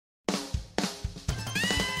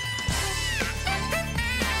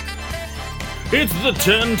It's the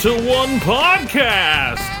 10 to 1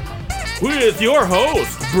 podcast with your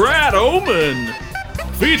host, Brad Oman,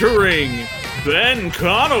 featuring Ben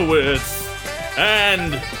Conowitz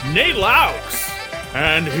and Nate Laux.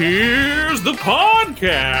 And here's the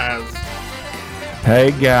podcast.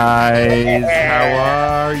 Hey guys,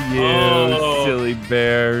 how are you, silly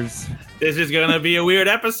bears? This is going to be a weird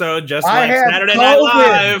episode, just I like have Saturday Night COVID.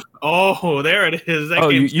 Live. Oh, there it is. That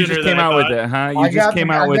came You sooner just than came I out with thought. it, huh? I You just got came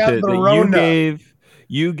the- out I with got it. the That Rona.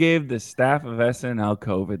 you gave the staff of SNL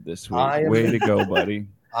COVID this week. I am- Way to go, buddy.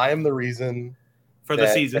 I am the reason For the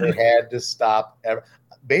that season. it had to stop.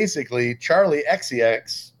 Basically, Charlie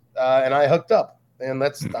XCX and I hooked up, and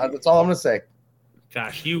that's all I'm gonna say.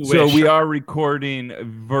 Gosh, you wish. So we are recording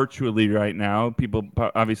virtually right now. People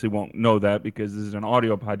obviously won't know that because this is an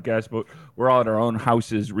audio podcast, but we're all at our own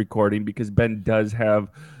houses recording because Ben does have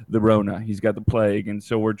the Rona. He's got the plague, and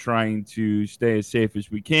so we're trying to stay as safe as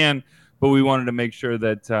we can. But we wanted to make sure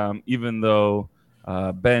that even though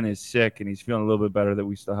Ben is sick and he's feeling a little bit better, that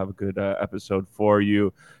we still have a good episode for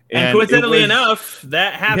you. And coincidentally enough,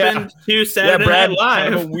 that happened to Saturday Brad, Night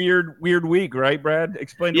Live. kind of a weird week, right, Brad?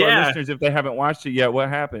 Explain to our listeners if they haven't watched it yet, what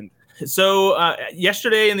happened. So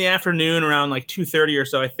yesterday in the afternoon, around like 2:30 or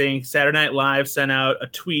so, I think, Saturday Night Live sent out a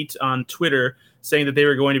tweet on Twitter saying that they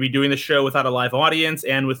were going to be doing the show without a live audience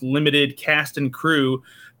and with limited cast and crew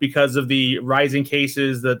because of the rising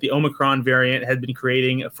cases that the Omicron variant had been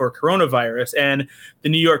creating for coronavirus. And the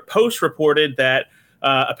New York Post reported that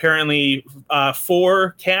apparently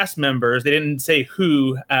 4 cast members, they didn't say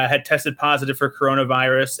who, had tested positive for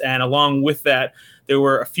coronavirus. And along with that, there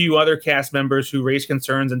were a few other cast members who raised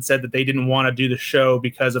concerns and said that they didn't want to do the show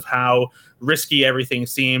because of how risky everything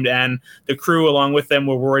seemed. And the crew, along with them,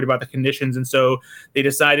 were worried about the conditions. And so they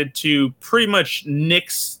decided to pretty much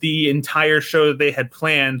nix the entire show that they had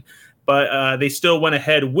planned. But they still went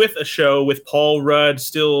ahead with a show with Paul Rudd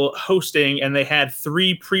still hosting, and they had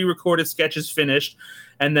 3 pre-recorded sketches finished.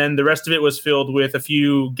 And then the rest of it was filled with a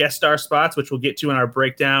few guest star spots, which we'll get to in our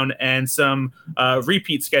breakdown, and some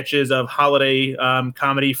repeat sketches of holiday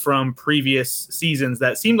comedy from previous seasons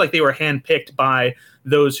that seemed like they were handpicked by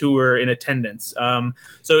those who were in attendance.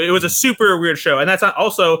 So it was a super weird show. And that's not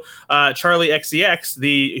also Charlie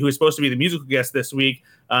XCX, who was supposed to be the musical guest this week.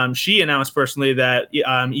 She announced personally that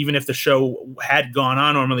even if the show had gone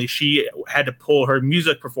on normally, she had to pull her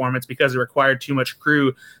music performance because it required too much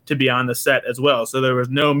crew to be on the set as well. So there was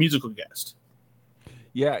no musical guest.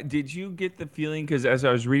 Yeah. Did you get the feeling, because as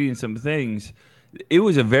I was reading some things, it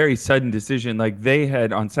was a very sudden decision. Like they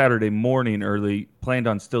had on Saturday morning early planned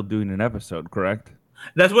on still doing an episode, correct?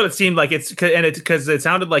 That's what it seemed like. It's because it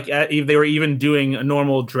sounded like they were even doing a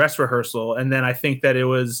normal dress rehearsal. And then I think that it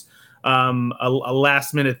was a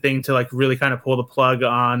last minute thing to like really kind of pull the plug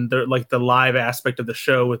on the live aspect of the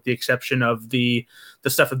show, with the exception of the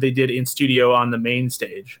stuff that they did in studio on the main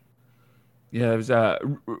stage. Yeah, it was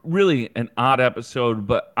really an odd episode,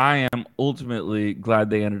 but I am ultimately glad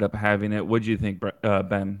they ended up having it. What do you think,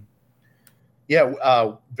 Ben?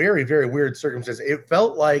 Yeah, very, very weird circumstance. It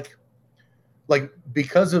felt like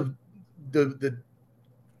because of the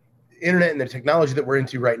internet and the technology that we're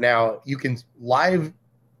into right now, you can live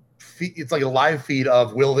feed, it's like a live feed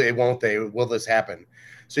of will they, won't they, will this happen?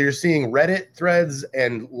 So you're seeing Reddit threads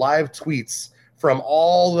and live tweets from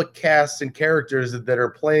all the casts and characters that are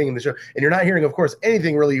playing in the show. And you're not hearing, of course,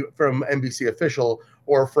 anything really from NBC official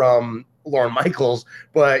or from Lorne Michaels,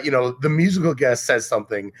 but the musical guest says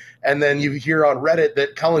something, and then you hear on Reddit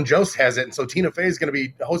that Colin Jost has it, and so Tina Fey is going to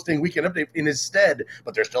be hosting Weekend Update in his stead,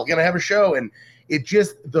 but they're still going to have a show. And it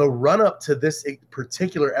just, the run up to this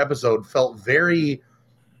particular episode felt very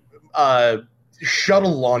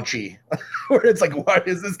shuttle launchy, where it's like, what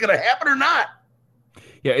is this going to happen or not?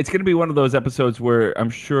 Yeah, it's going to be one of those episodes where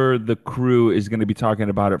I'm sure the crew is going to be talking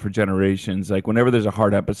about it for generations. Like whenever there's a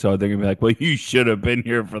hard episode, they're going to be like, well, you should have been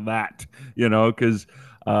here for that, because,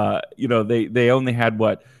 they only had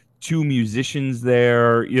 2 musicians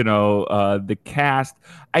there, the cast.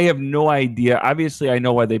 I have no idea. Obviously, I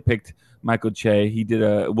know why they picked Michael Che. He did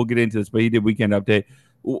we'll get into this, but he did Weekend Update.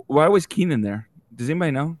 Why was Keenan there? Does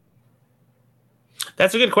anybody know?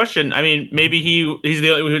 That's a good question. I mean, maybe he's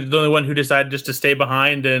the only one who decided just to stay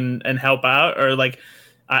behind and help out, or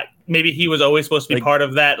maybe he was always supposed to be part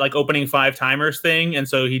of that opening 5 timers thing, and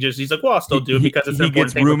so he's like, well, I'll still do it because it's an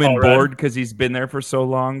important thing. He gets room and board because he's been there for so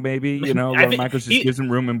long. Maybe Lorne Michaels just gives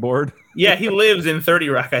him room and board. Yeah, he lives in 30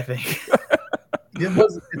 Rock, I think.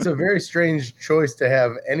 It's a very strange choice to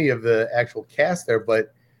have any of the actual cast there,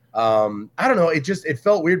 but I don't know. It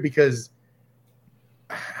felt weird because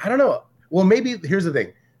I don't know. Well, maybe here's the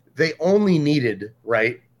thing. They only needed,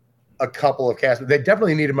 right, a couple of cast. They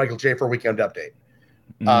definitely needed Michael J for Weekend Update.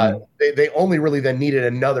 They only really then needed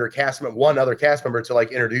one other cast member to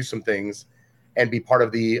like introduce some things and be part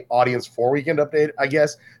of the audience for Weekend Update, I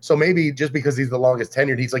guess. So maybe just because he's the longest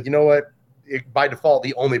tenured, he's like, you know what? By default,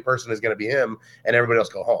 the only person is going to be him, and everybody else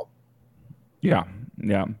go home. Yeah.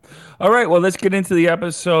 All right. Well, let's get into the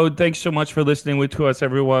episode. Thanks so much for listening to us,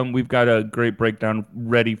 everyone. We've got a great breakdown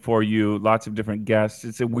ready for you. Lots of different guests.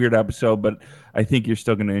 It's a weird episode, but I think you're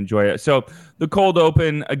still going to enjoy it. So the cold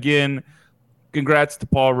open, again, congrats to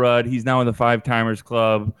Paul Rudd. He's now in the Five Timers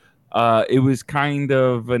Club. It was kind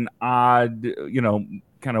of an odd,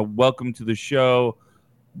 kind of welcome to the show.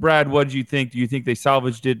 Brad, what did you think? Do you think they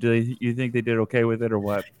salvaged it? Do you think they did okay with it or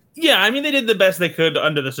what? Yeah, I mean, they did the best they could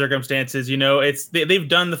under the circumstances. They've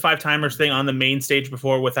done the Five Timers thing on the main stage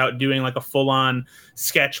before without doing like a full-on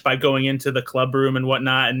sketch by going into the club room and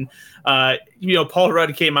whatnot. And Paul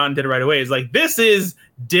Rudd came out and did it right away. He's like, this is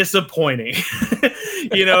disappointing.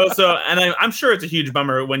 So, and I'm sure it's a huge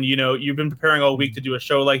bummer when you've been preparing all week to do a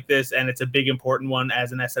show like this, and it's a big important one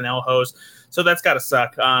as an SNL host. So that's got to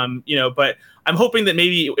suck. But I'm hoping that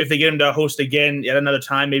maybe if they get him to host again at another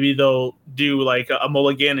time, maybe they'll do like a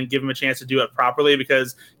mulligan and give him a chance to do it properly,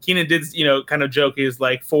 because Keenan did, kind of joke he's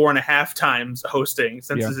like 4.5 times hosting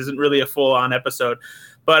since this isn't really a full on episode.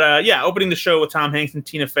 But opening the show with Tom Hanks and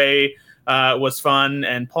Tina Fey was fun,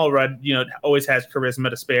 and Paul Rudd, always has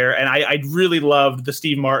charisma to spare. And I really loved the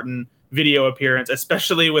Steve Martin video appearance,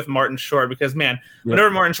 especially with Martin Short, because whenever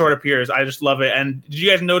Martin Short appears, I just love it. And did you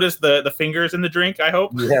guys notice the fingers in the drink? I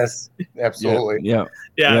hope. Yes, absolutely. Yeah.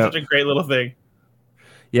 Such a great little thing.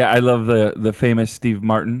 Yeah, I love the famous Steve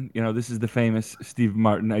Martin. This is the famous Steve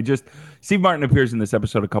Martin. Steve Martin appears in this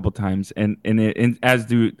episode a couple times, and as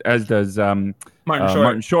does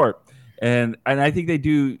Martin Short, and I think they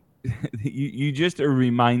do. You just are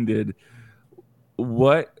reminded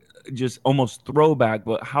what just almost throwback,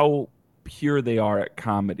 but how pure they are at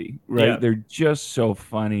comedy, right? Yeah. They're just so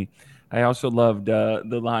funny. I also loved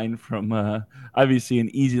the line from obviously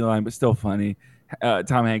an easy line, but still funny.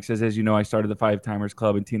 Tom Hanks says, as you know, I started the Five Timers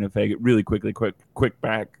Club, and Tina Fey really quickly quips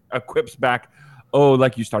back, oh,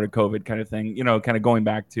 like you started COVID kind of thing, kind of going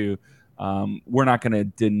back to we're not going to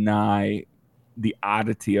deny the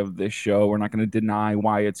oddity of this show. We're not going to deny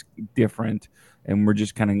why it's different, and we're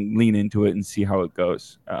just kind of lean into it and see how it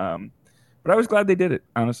goes. But I was glad they did it,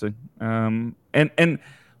 honestly. And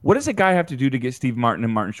what does a guy have to do to get Steve Martin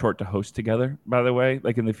and Martin Short to host together, by the way?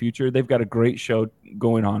 Like in the future, they've got a great show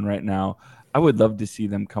going on right now. I would love to see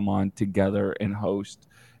them come on together and host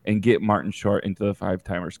and get Martin Short into the Five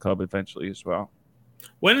Timers Club eventually as well.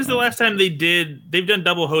 When is the last time they've done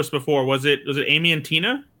double hosts before? Was it Amy and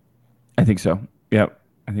Tina? I think so. Yep.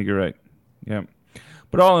 I think you're right. Yep.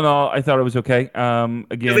 But all in all, I thought it was okay. Again,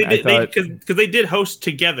 because they did host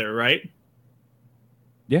together, right?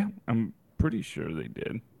 Yeah, I'm pretty sure they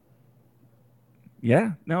did.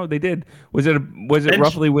 Yeah, no, they did. Was it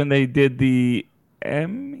roughly when they did the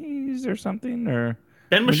Emmys or something? Or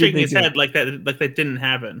Ben was shaking his head like that didn't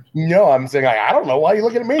happen. No, I'm saying I don't know. Why are you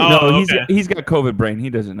looking at me? No, he's got COVID brain. He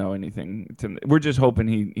doesn't know anything. We're just hoping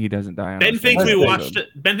he doesn't die. Ben thinks we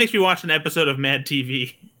watched an episode of Mad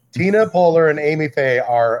TV. Tina Poehler and Amy Fey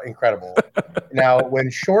are incredible. Now,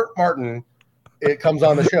 when Short Martin comes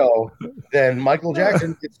on the show, then Michael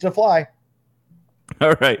Jackson gets to fly.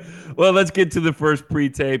 All right. Well, let's get to the first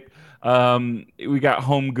pre-tape. We got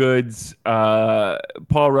Home Goods.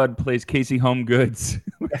 Paul Rudd plays Casey Home Goods.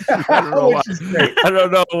 I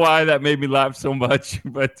don't know why that made me laugh so much,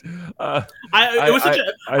 but I was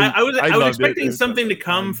expecting something to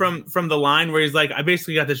come from the line where he's like, I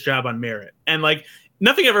basically got this job on merit, and like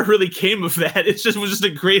nothing ever really came of that. It was just a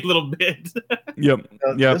great little bit. Yep.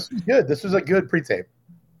 This was good. This was a good pre-tape.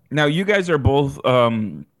 Now you guys are both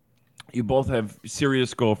you both have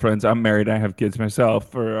serious girlfriends. I'm married. I have kids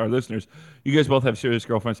myself. For our listeners, you guys both have serious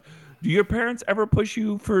girlfriends. Do your parents ever push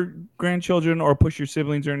you for grandchildren or push your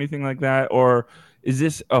siblings or anything like that? Or is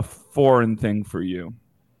this a foreign thing for you?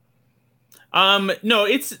 No,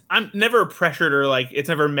 I'm never pressured or like it's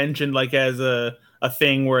never mentioned like as a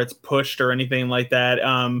thing where it's pushed or anything like that.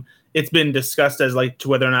 It's been discussed as like to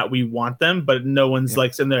whether or not we want them, but no one's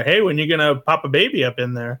like sitting there, hey, when you gonna pop a baby up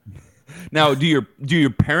in there? Now, do your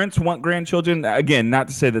parents want grandchildren? Again, not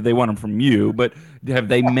to say that they want them from you, but have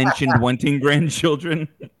they mentioned wanting grandchildren?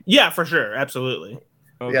 Yeah, for sure, absolutely.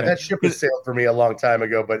 Okay. Yeah, that ship has sailed for me a long time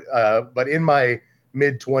ago. But in my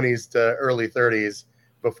mid-20s to early 30s,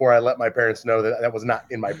 before I let my parents know that was not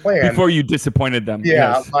in my plan. Before you disappointed them.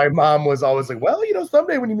 Yeah, yes. My mom was always like, well,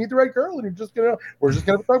 someday when you meet the right girl and we're just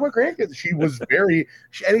gonna talk about grandkids. She was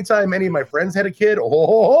anytime any of my friends had a kid,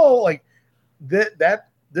 like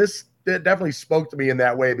this definitely spoke to me in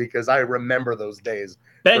that way because I remember those days.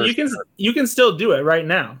 Ben, you can still do it right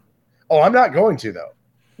now. Oh, I'm not going to though.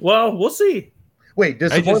 Well, we'll see. Wait,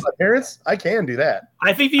 disappoint my parents? I can do that.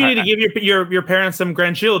 I think you need to give your parents some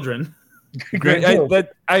grandchildren. I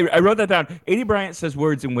wrote that down. Aidy Bryant says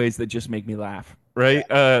words in ways that just make me laugh. Right?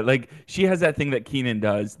 Like she has that thing that Keenan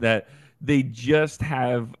does that they just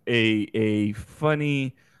have a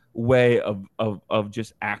funny way of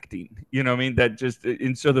just acting. You know what I mean? That just,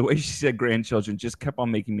 and so the way she said grandchildren just kept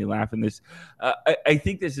on making me laugh in this. I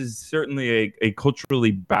think this is certainly a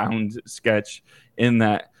culturally bound sketch in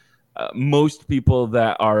that most people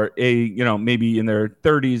that are maybe in their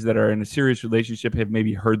 30s that are in a serious relationship have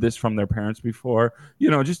maybe heard this from their parents before,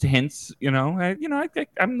 just hints,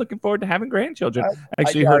 I'm looking forward to having grandchildren. I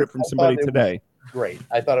actually heard it from somebody today. Great.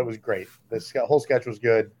 I thought it was great. This whole sketch was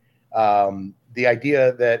good. The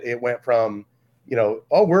idea that it went from,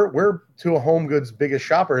 we're two of Home Goods' biggest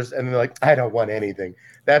shoppers, and they're like, I don't want anything.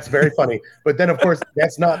 That's very funny. But then, of course,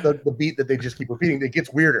 that's not the beat that they just keep repeating. It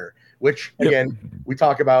gets weirder, which, again, we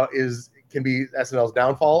talk about can be SNL's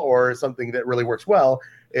downfall or something that really works well,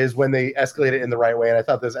 is when they escalate it in the right way. And I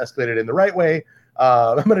thought this escalated in the right way.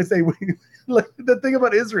 I'm going to say like the thing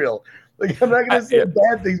about Israel. Like, I'm not going to say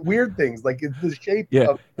bad things, weird things. Like, it's the shape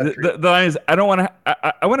of the country. The line is, I want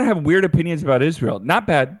to have weird opinions about Israel. Not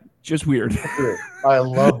bad, just weird. I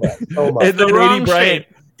love that so much. It's the wrong shape.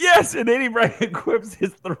 Yes, and Aidy Bryant quips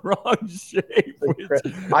it's the wrong shape.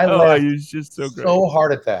 I laughed just so great. So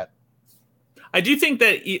hard at that. I do think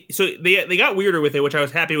that they got weirder with it, which I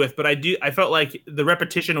was happy with, but I felt like the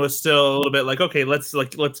repetition was still a little bit like, okay, let's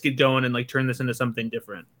get going and like turn this into something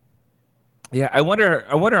different. Yeah, I wonder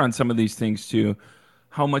on some of these things too,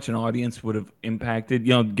 how much an audience would have impacted,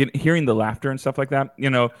 hearing the laughter and stuff like that,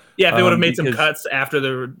 Yeah, if they would have made some cuts after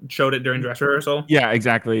they showed it during dress rehearsal. Yeah,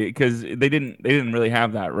 exactly, because they didn't really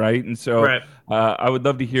have that, right? And so I would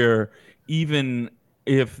love to hear, even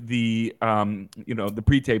if the the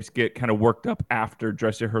pre-tapes get kind of worked up after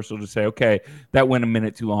dress rehearsal to say, okay, that went a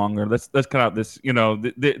minute too long, or let's cut out this,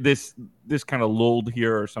 this kind of lulled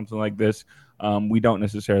here or something like this. We don't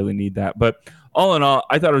necessarily need that, but all in all,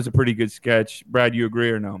 I thought it was a pretty good sketch. Brad, you agree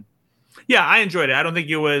or no? Yeah, I enjoyed it. I don't think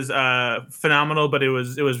it was phenomenal, but it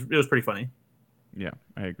was pretty funny. Yeah,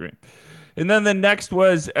 I agree. And then the next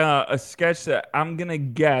was a sketch that I'm gonna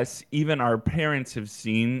guess even our parents have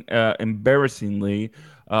seen, embarrassingly,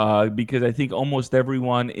 because I think almost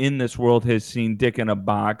everyone in this world has seen Dick in a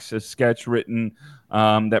Box, a sketch written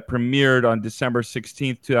that premiered on December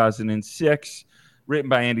 16th, 2006. Written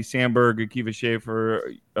by Andy Samberg, Akiva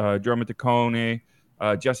Schaffer, Jorma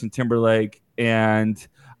Taccone, Justin Timberlake. And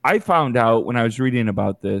I found out when I was reading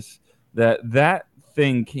about this that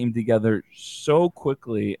thing came together so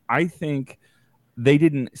quickly. I think they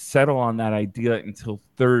didn't settle on that idea until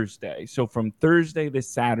Thursday. So from Thursday to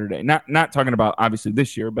Saturday, not talking about obviously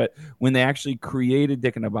this year, but when they actually created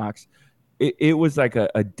Dick in a Box, it was like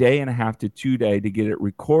a day and a half to 2 days to get it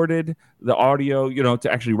recorded, the audio,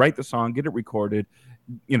 to actually write the song, get it recorded,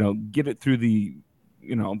 get it through the,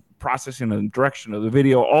 processing and direction of the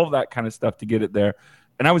video, all of that kind of stuff to get it there.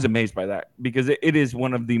 And I was amazed by that because it is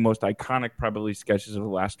one of the most iconic, probably, sketches of the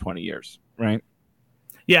last 20 years, right?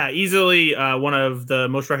 Yeah, easily one of the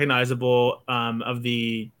most recognizable of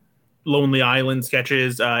the Lonely Island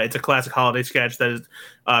sketches. It's a classic holiday sketch that is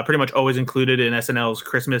pretty much always included in SNL's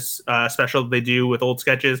Christmas special that they do with old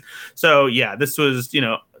sketches. So yeah, this was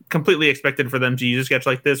completely expected for them to use a sketch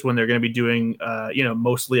like this when they're going to be doing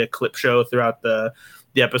mostly a clip show throughout the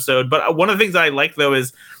episode. But one of the things I like though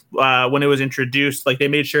is when it was introduced, like they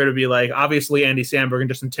made sure to be like, obviously Andy Samberg and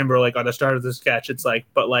Justin Timberlake are the start of the sketch. It's like,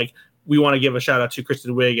 but like we want to give a shout out to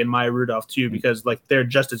Kristen Wiig and Maya Rudolph too, because like they're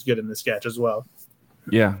just as good in the sketch as well.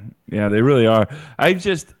 Yeah, they really are.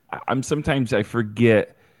 Sometimes I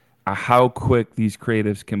forget how quick these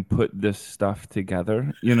creatives can put this stuff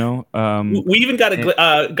together. We even got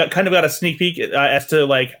a sneak peek as to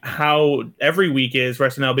like how every week is for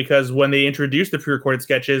SNL, because when they introduced the pre-recorded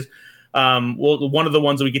sketches, one of the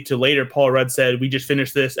ones that we get to later, Paul Rudd said, we just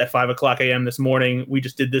finished this at 5:00 a.m. this morning. We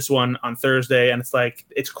just did this one on Thursday, and it's like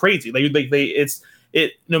it's crazy.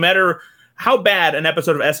 No matter how bad an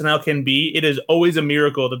episode of SNL can be, it is always a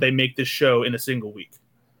miracle that they make this show in a single week.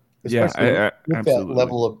 Especially with absolutely. That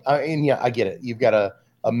level of, I get it. You've got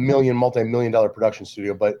a multi-million-dollar production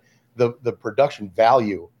studio, but the production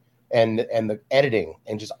value and the editing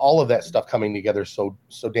and just all of that stuff coming together so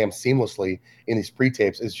damn seamlessly in these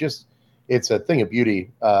pre-tapes is just, it's a thing of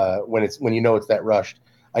beauty when it's that rushed.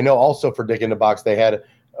 I know also for Dick in the Box, they had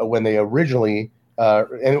when they originally.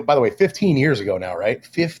 And by the way, 15 years ago now, right?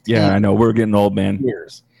 15. Yeah, I know. We're getting old, man.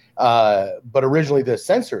 Years. But originally the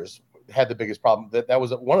censors had the biggest problem. That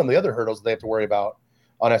was one of the other hurdles they have to worry about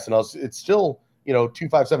on SNL. It's still,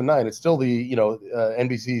 2579. It's still the,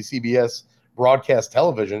 NBC, CBS broadcast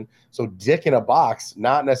television. So Dick in a Box,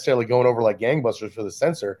 not necessarily going over like gangbusters for the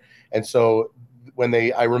censor. And so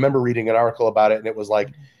I remember reading an article about it, and it was like,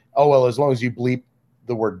 oh, well, as long as you bleep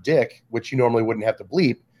the word dick, which you normally wouldn't have to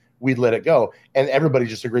bleep, we'd let it go. And everybody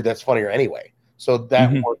just agreed that's funnier anyway. So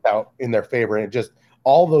that worked out in their favor. And it just,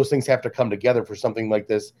 all those things have to come together for something like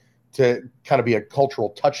this to kind of be a cultural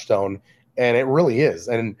touchstone. And it really is.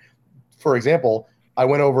 And for example, I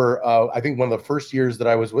went over, I think one of the first years that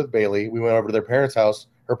I was with Bailey, we went over to her parents' house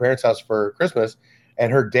for Christmas,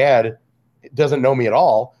 and her dad doesn't know me at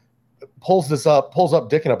all, pulls up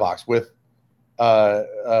Dick in a Box with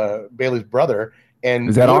Bailey's brother. And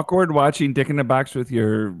is that awkward watching Dick in a Box with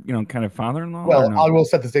your, kind of father-in-law? Well, no? I will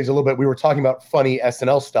set the stage a little bit. We were talking about funny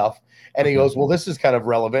SNL stuff, and he goes, well, this is kind of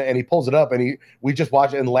relevant. And he pulls it up, and we just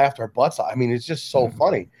watched it and laughed our butts off. I mean, it's just so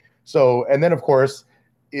funny. So, and then of course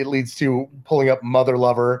it leads to pulling up Mother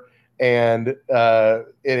Lover, and it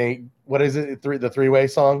ain't, what is it? The three-way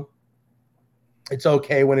song. It's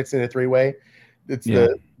okay when it's in a three-way. It's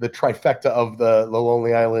the trifecta of the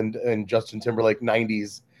Lonely Island and Justin Timberlake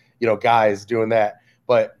 90s, guys doing that.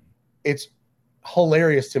 But it's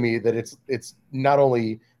hilarious to me that it's not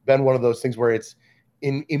only been one of those things where it's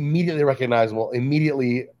immediately recognizable,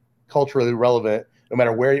 immediately culturally relevant, no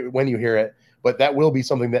matter when you hear it, but that will be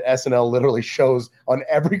something that SNL literally shows on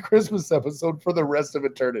every Christmas episode for the rest of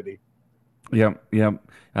eternity. Yep.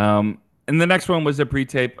 And the next one was a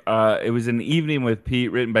pre-tape. It was An Evening with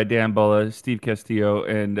Pete, written by Dan Bulla, Steve Castillo,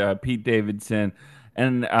 and Pete Davidson.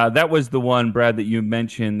 And that was the one, Brad, that you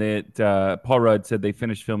mentioned that Paul Rudd said they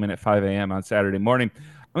finished filming at 5 a.m. on Saturday morning.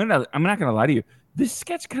 I'm not going to lie to you. This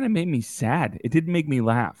sketch kind of made me sad. It didn't make me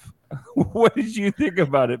laugh. What did you think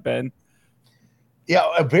about it, Ben? Yeah,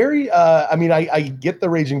 I get the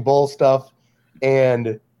Raging Bull stuff.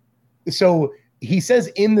 And so he says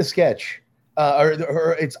in the sketch,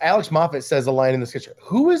 or it's Alex Moffat says a line in the sketch,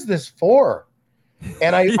 who is this for?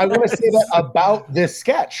 And I want to say that about this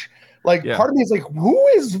sketch. Like, part of me is like, who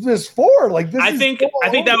is this for? Like, this. I think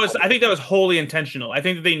that was wholly intentional. I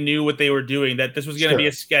think that they knew what they were doing. That this was going to be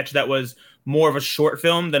a sketch that was more of a short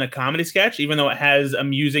film than a comedy sketch, even though it has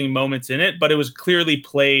amusing moments in it. But it was clearly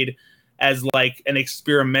played as like an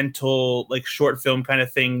experimental, like short film kind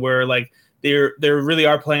of thing, where like they really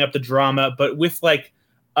are playing up the drama, but with like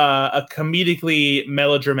a comedically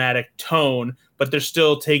melodramatic tone. But they're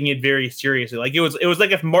still taking it very seriously. Like it was like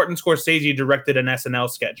if Martin Scorsese directed an SNL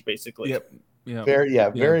sketch, basically. Yep. Yeah.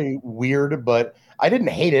 Very weird, but I didn't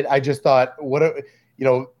hate it. I just thought,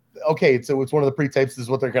 okay, so it's one of the pre-tapes. This is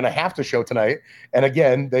what they're going to have to show tonight. And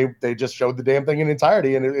again, they just showed the damn thing in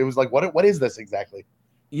entirety, and it was like, what is this exactly?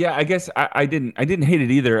 Yeah, I guess I didn't hate it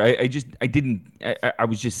either. I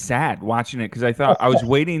was just sad watching it because I thought I was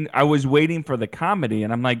waiting for the comedy,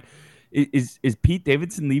 and I'm like, Is Pete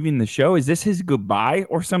Davidson leaving the show? Is this his goodbye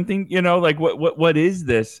or something? Like what is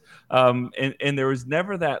this? And there was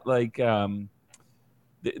never that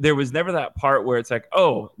there was never that part where it's like,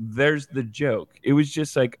 oh, there's the joke. It was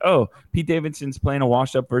just like, oh, Pete Davidson's playing a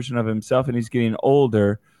washed up version of himself and he's getting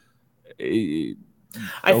older. I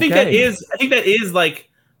think that is like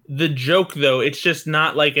the joke, though. It's just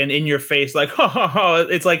not like an in your face, like, ha ha ha.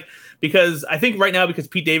 It's like, because I think right now, because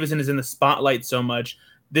Pete Davidson is in the spotlight so much,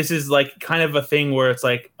 this is like kind of a thing where it's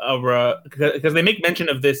like, because they make mention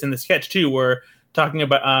of this in the sketch too, where talking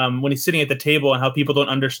about when he's sitting at the table and how people don't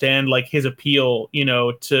understand like his appeal,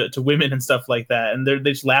 to women and stuff like that. And they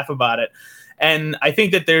just laugh about it. And I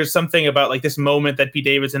think that there's something about like this moment that Pete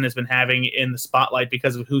Davidson has been having in the spotlight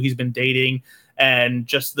because of who he's been dating and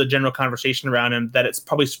just the general conversation around him, that it's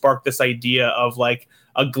probably sparked this idea of like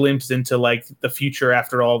a glimpse into like the future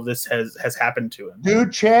after all of this has happened to him.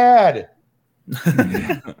 Dude, Chad.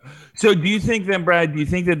 So do you think then, Brad,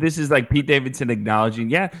 that this is like Pete Davidson acknowledging,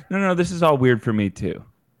 no, this is all weird for me too.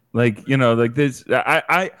 Like, like this,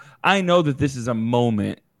 I know that this is a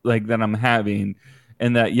moment like that I'm having,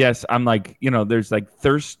 and that, yes, I'm like, there's like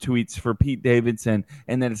thirst tweets for Pete Davidson,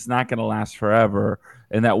 and that it's not going to last forever.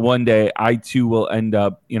 And that one day I too will end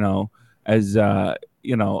up, as, a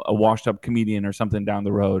washed up comedian or something down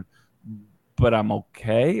the road, but I'm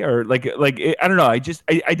okay. Or like, I don't know. I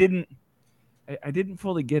didn't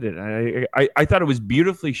fully get it. I thought it was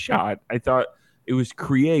beautifully shot. I thought it was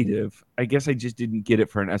creative. I guess I just didn't get it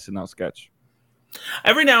for an SNL sketch.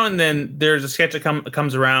 Every now and then there's a sketch that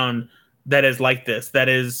comes around that is like this, that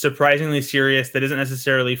is surprisingly serious, that isn't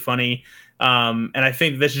necessarily funny. And I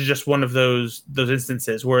think this is just one of those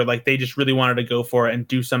instances where like they just really wanted to go for it and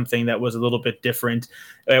do something that was a little bit different,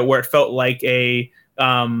 where it felt like a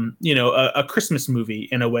a Christmas movie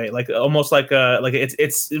in a way, like almost like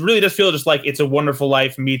it really does feel just like It's a Wonderful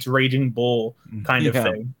Life meets Raging Bull kind of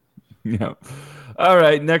thing. Yeah. All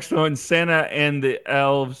right. Next one, Santa and the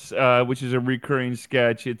Elves, which is a recurring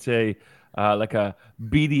sketch. It's a like a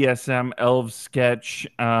BDSM elves sketch,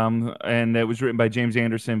 and it was written by James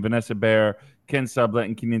Anderson, Vanessa Bayer, Ken Sublett,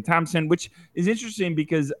 and Kenan Thompson, which is interesting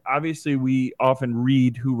because obviously we often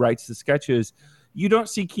read who writes the sketches. You don't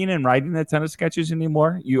see Kenan writing a ton of sketches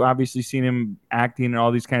anymore. You obviously seen him acting and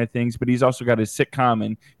all these kind of things, but he's also got his sitcom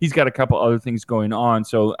and he's got a couple other things going on.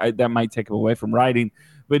 So that might take him away from writing.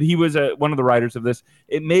 But he was one of the writers of this.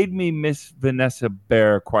 It made me miss Vanessa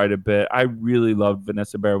Bayer quite a bit. I really loved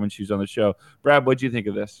Vanessa Bayer when she was on the show. Brad, what do you think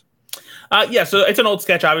of this? So it's an old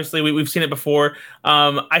sketch. Obviously, we've seen it before.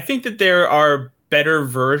 I think that there are better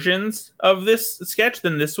versions of this sketch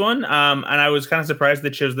than this one. And I was kind of surprised they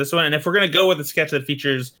chose this one. And if we're going to go with a sketch that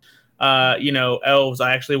features, elves,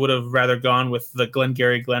 I actually would have rather gone with the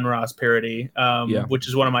Glengarry Glen Ross parody, which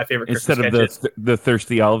is one of my favorite instead Christmas of the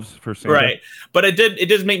thirsty elves for Santa. Right. But it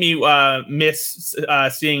does make me miss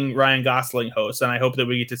seeing Ryan Gosling host, and I hope that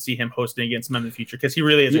we get to see him hosting against him in the future because he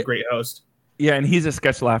really is a great host. Yeah, and he's a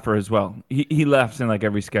sketch laugher as well. He laughs in like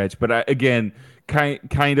every sketch. But again,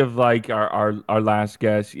 kind of like our last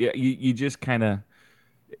guest, you just kind of,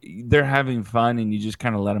 they're having fun and you just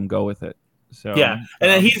kind of let them go with it. So yeah,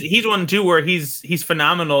 and then he's one too where he's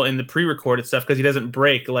phenomenal in the pre-recorded stuff because he doesn't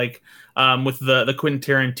break like with the Quentin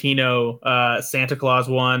Tarantino Santa Claus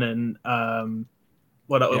one and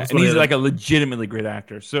what else? And he's like a legitimately great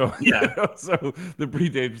actor. So yeah, so the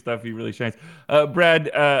pre-tape stuff he really shines.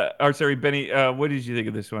 Benny, what did you think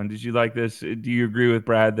of this one? Did you like this? Do you agree with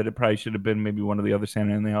Brad that it probably should have been maybe one of the other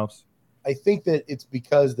Santa and the Elves? I think that it's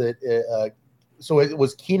because that so it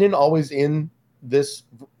was Kenan always in this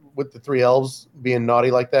with the three elves being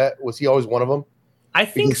naughty like that? Was he always one of them? I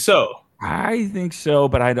think so. I think so,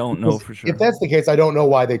 but I don't know for sure. If that's the case, I don't know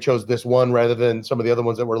why they chose this one rather than some of the other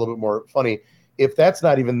ones that were a little bit more funny. If that's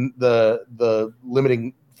not even the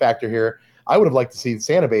limiting factor here, I would have liked to see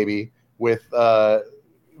Santa Baby with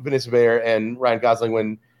Vanessa Bayer and Ryan Gosling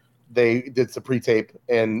when they did the pre-tape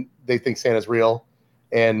and they think Santa's real,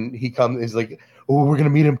 and he's like, "Oh, we're gonna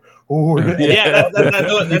meet him." Oh, that's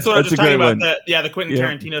what I was just talking about. The Quentin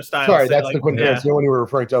Tarantino style. Sorry, that's the Quentin Tarantino one you were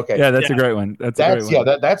referring to. Okay, that's a great one.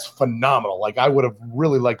 That's phenomenal. Like I would have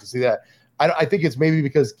really liked to see that. I think it's maybe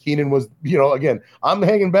because Kenan was, again, I'm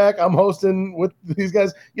hanging back, I'm hosting with these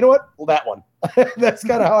guys. You know what? Well, that one. That's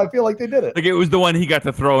kind of how I feel like they did it. Like it was the one he got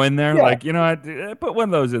to throw in there. Yeah. Like, I put one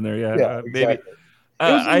of those in there. Yeah, exactly. Maybe.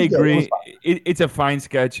 I agree. It's a fine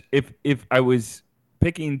sketch. If I was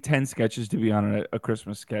picking 10 sketches to be on a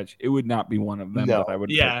Christmas sketch, it would not be one of them that I would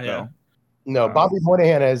pick, though. No, Bobby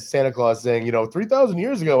Moynihan as Santa Claus saying, 3,000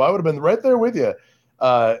 years ago, I would have been right there with you.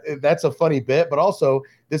 That's a funny bit, but also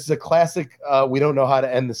this is a classic. We don't know how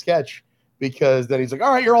to end the sketch because then he's like,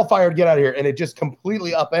 all right, you're all fired. Get out of here. And it just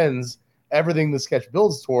completely upends everything the sketch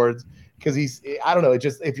builds towards because I don't know. It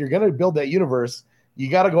just, if you're going to build that universe, you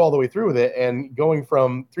got to go all the way through with it. And going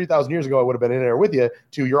from 3,000 years ago, I would have been in there with you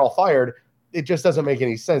to you're all fired. It just doesn't make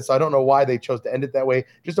any sense. So I don't know why they chose to end it that way.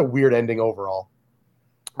 Just a weird ending overall.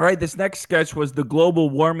 All right, this next sketch was the Global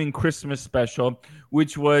Warming Christmas Special,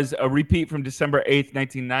 which was a repeat from December 8th,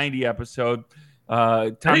 1990 episode.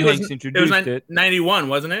 Tom Hanks introduced it. It was 91,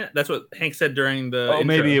 wasn't it? That's what Hank said during the intro.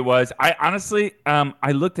 Maybe it was. I honestly,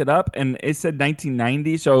 I looked it up, and it said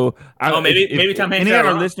 1990. So maybe Tom Hanks. Any of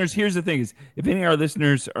our listeners, here's the thing: is if any of our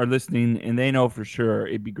listeners are listening and they know for sure,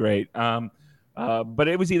 it'd be great. But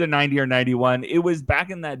it was either 90 or 91. It was back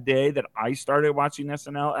in that day that I started watching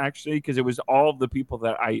SNL, actually, because it was all of the people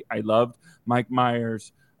that I loved. Mike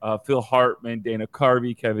Myers, Phil Hartman, Dana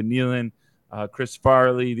Carvey, Kevin Nealon, Chris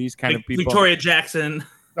Farley, these kind of people. Victoria Jackson.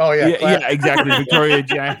 Oh, yeah, exactly. Victoria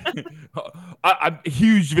Jackson. I'm a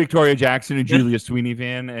huge Victoria Jackson and Julia Sweeney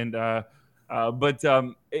fan. And I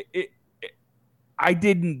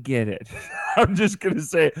didn't get it. I'm just going to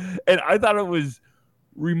say. And I thought it was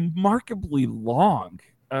remarkably long.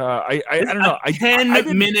 I don't know.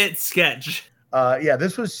 10-minute sketch.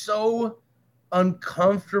 This was so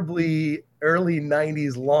uncomfortably early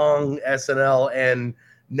 90s long SNL and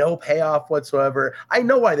no payoff whatsoever. I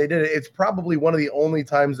know why they did it. It's probably one of the only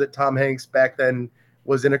times that Tom Hanks back then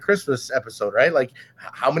was in a Christmas episode, right? Like,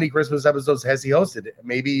 how many Christmas episodes has he hosted?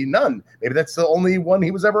 Maybe none. Maybe that's the only one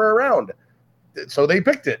he was ever around. So they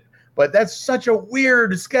picked it. But that's such a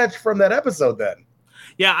weird sketch from that episode then.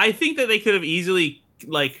 Yeah, I think that they could have easily,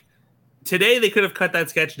 today they could have cut that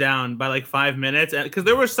sketch down by 5 minutes because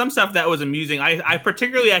there was some stuff that was amusing. I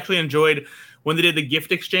particularly actually enjoyed when they did the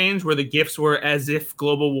gift exchange where the gifts were as if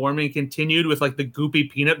global warming continued with like the goopy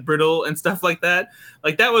peanut brittle and stuff like that.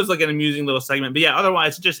 Like that was like an amusing little segment. But yeah,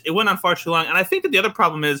 otherwise it went on far too long. And I think that the other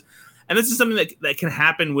problem is, and this is something that can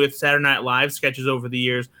happen with Saturday Night Live sketches over the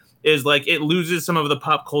years, is like it loses some of the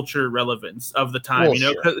pop culture relevance of the time, Well, you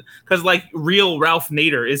know, sure. because like real Ralph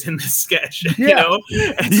Nader is in this sketch, you Yeah. know.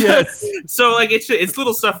 And Yes. so like it's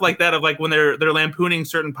little stuff like that of like when they're lampooning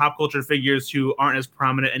certain pop culture figures who aren't as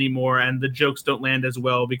prominent anymore, and the jokes don't land as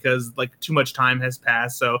well because like too much time has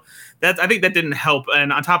passed. So I think that didn't help.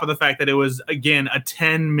 And on top of the fact that it was again a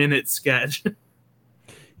 10-minute sketch.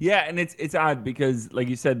 Yeah, and it's odd because, like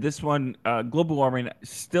you said, this one, global warming,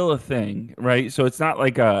 still a thing, right? So it's not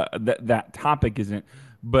like that topic isn't,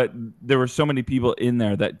 but there were so many people in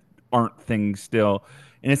there that aren't things still.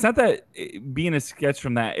 And it's not that being a sketch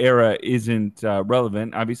from that era isn't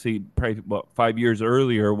relevant. Obviously, probably 5 years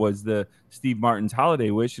earlier was the Steve Martin's Holiday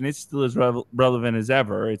Wish, and it's still as relevant as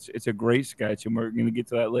ever. It's a great sketch, and we're going to get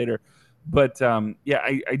to that later. But yeah,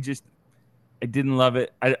 I didn't love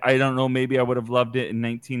it. I don't know. Maybe I would have loved it in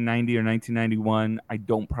 1990 or 1991. I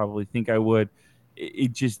don't probably think I would.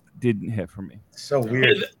 It just didn't hit for me. So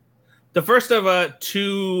weird. The first of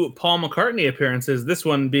 2 Paul McCartney appearances, this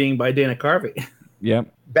one being by Dana Carvey.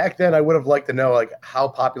 Yep. Back then, I would have liked to know like how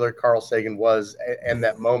popular Carl Sagan was and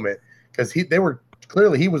that moment, because he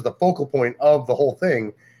was the focal point of the whole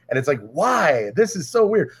thing. And it's like, why? This is so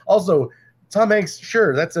weird. Also, Tom Hanks,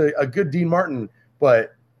 sure, that's a good Dean Martin,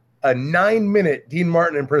 but a 9-minute Dean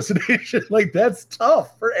Martin impersonation, like that's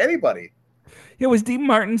tough for anybody. Yeah, was Dean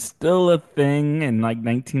Martin still a thing in like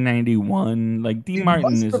 1991? Like Dean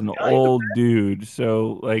Martin is an old dude,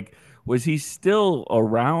 so like, was he still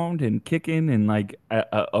around and kicking and like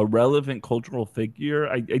a relevant cultural figure?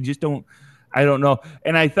 I just don't know.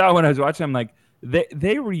 And I thought when I was watching, I'm like,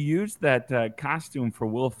 they reused that costume for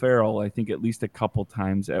Will Ferrell, I think at least a couple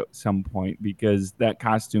times at some point, because that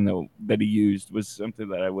costume that he used was something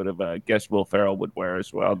that I would have guessed Will Ferrell would wear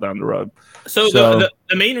as well down the road. So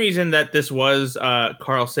the main reason that this was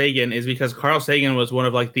Carl Sagan is because Carl Sagan was one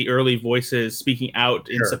of like the early voices speaking out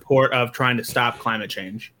in support of trying to stop climate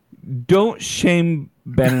change. Don't shame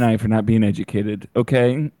Ben and I for not being educated,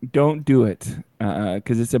 okay? Don't do it,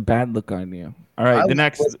 because it's a bad look on you. All right,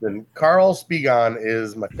 Listen, Carl Spigon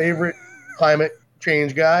is my favorite climate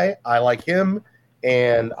change guy. I like him,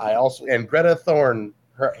 and Greta Thorne,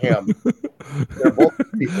 him. They're both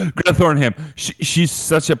people. Greta Thorne, she's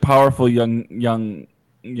such a powerful young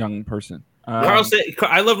person.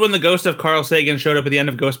 I loved when the ghost of Carl Sagan showed up at the end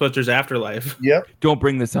of Ghostbusters Afterlife. Yep. Don't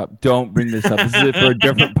bring this up. This is it for a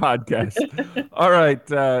different podcast. All right.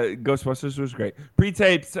 Ghostbusters was great.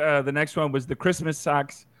 Pre-tapes. The next one was the Christmas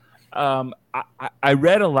socks. I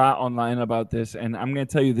read a lot online about this, and I'm going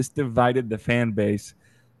to tell you, this divided the fan base.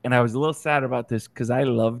 And I was a little sad about this because I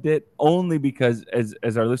loved it, only because,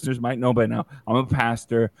 as our listeners might know by now, I'm a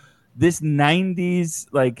pastor. This 90s,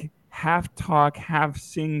 like, half talk, half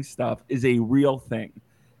sing stuff is a real thing.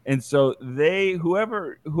 And so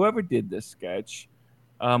whoever did this sketch,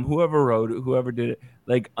 whoever wrote it, whoever did it,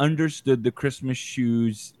 like understood the Christmas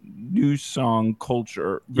shoes new song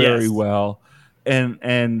culture very well. And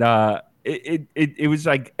it was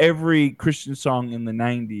like every Christian song in the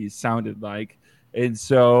 90s sounded like. And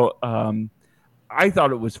so I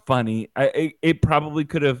thought it was funny. It probably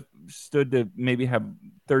could have stood to maybe have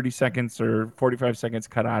 30 seconds or 45 seconds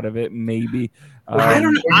cut out of it, maybe. I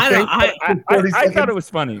don't know. I thought it was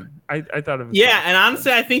funny. I thought it was funny. And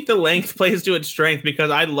honestly, I think the length plays to its strength because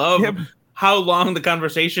I love how long the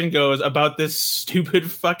conversation goes about this stupid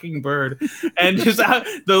fucking bird, and just how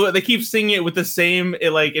they keep singing it with the same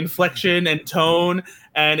like inflection and tone,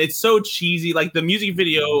 and it's so cheesy. Like the music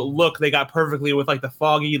video look they got perfectly with like the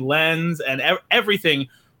foggy lens and everything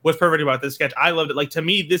was perfect about this sketch. I loved it. Like to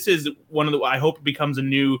me, this is one of the I hope it becomes a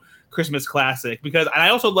new Christmas classic because and I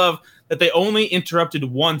also love that they only interrupted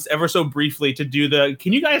once ever so briefly to do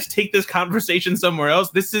can you guys take this conversation somewhere else?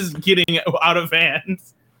 This is getting out of hand.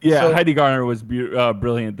 Yeah, so, Heidi Garner was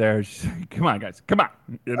brilliant there. She's like, come on, guys, come on.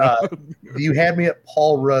 You know? You had me at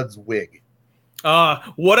Paul Rudd's wig.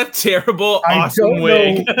 What a terrible, awesome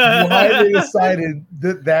wig. I don't know why they decided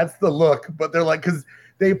that that's the look, but they're like, because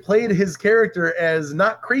they played his character as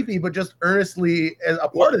not creepy, but just earnestly as a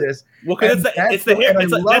part of this. Well, because it's the hair.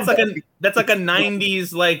 That's like a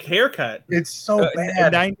 90s like haircut. It's so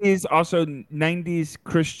bad. 90s, also 90s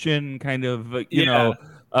Christian kind of, you know,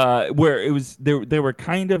 where it was they were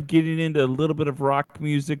kind of getting into a little bit of rock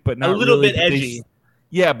music, but not a little really, bit edgy.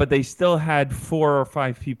 But they still had 4 or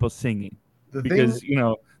 5 people singing because you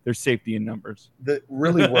know there's safety in numbers. That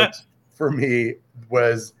really worked for me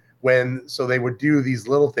was when they would do these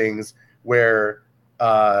little things where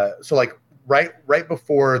so like right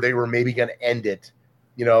before they were maybe going to end it,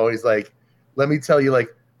 he's like, let me tell you,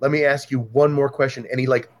 like, let me ask you one more question, and he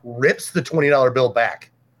like rips the $20 bill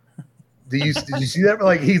back. Did you see that?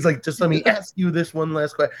 Like, he's like, just let me ask you this one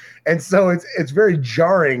last question. And so it's very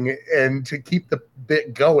jarring, and to keep the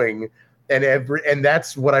bit going, and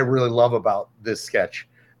that's what I really love about this sketch,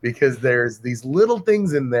 because there's these little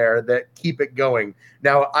things in there that keep it going.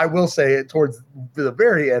 Now, I will say it towards the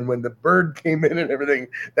very end, when the bird came in and everything,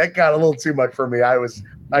 that got a little too much for me. I tossed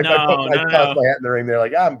my hat in the ring there,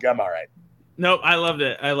 like, I'm all right. Nope, I loved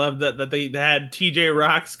it. I loved that they had TJ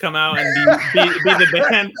Rocks come out and be the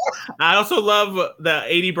band. I also love the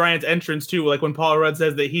A.D. Bryant's entrance too. Like when Paul Rudd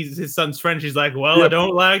says that he's his son's friend, she's like, "Well, yep. I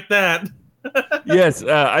don't like that." Yes,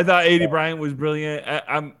 I thought A.D. Bryant was brilliant.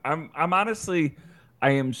 I'm honestly,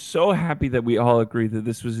 I am so happy that we all agree that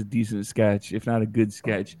this was a decent sketch, if not a good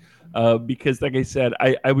sketch. Because, like I said,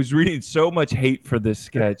 I was reading so much hate for this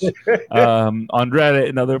sketch on Reddit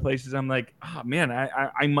and other places. I'm like, oh man,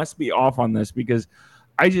 I must be off on this, because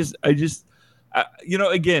I just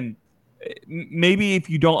again, maybe if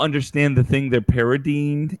you don't understand the thing they're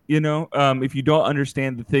parodying, if you don't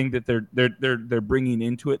understand the thing that they're bringing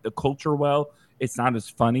into it, the culture, well, it's not as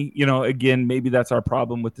funny. Again, maybe that's our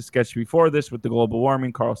problem with the sketch before this, with the global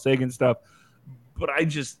warming, Carl Sagan stuff. But I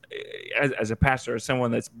just, as a pastor, as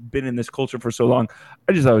someone that's been in this culture for so long,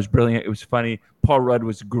 I just thought it was brilliant. It was funny. Paul Rudd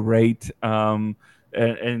was great. Yeah,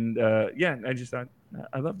 I just thought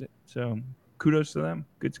I loved it. So kudos to them.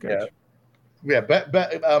 Good sketch.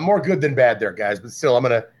 Yeah, more good than bad there, guys. But still, I'm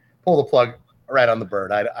going to pull the plug right on the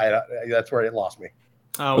bird. I that's where it lost me.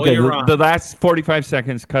 Okay, the last 45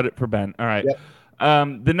 seconds, cut it for Ben. All right.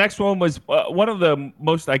 Yep. The next one was one of the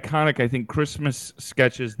most iconic, I think, Christmas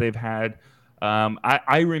sketches they've had.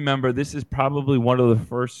 I remember this is probably one of the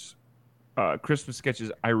first Christmas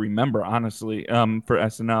sketches I remember, honestly, for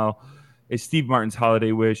SNL. Is Steve Martin's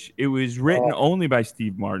Holiday Wish. It was written only by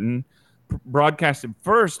Steve Martin, broadcasted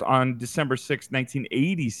first on December 6,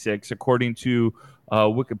 1986, according to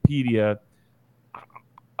Wikipedia.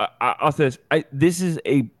 I'll say this. This is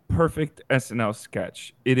a perfect SNL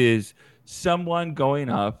sketch. It is someone going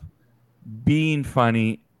up, being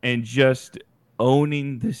funny, and just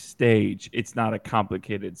owning the stage. It's not a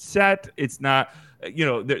complicated set. It's not,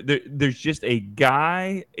 there's just a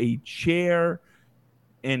guy, a chair,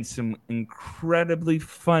 and some incredibly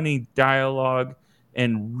funny dialogue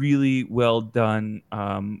and really well done,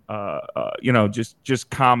 just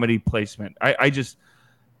comedy placement.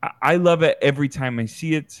 I love it every time I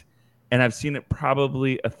see it, and I've seen it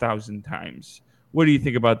probably 1,000 times. What do you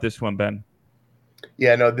think about this one, Ben?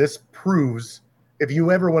 Yeah, no, this proves, if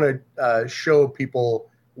you ever want to show people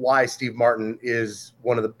why Steve Martin is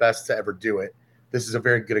one of the best to ever do it, this is a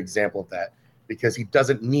very good example of that, because he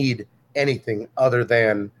doesn't need anything other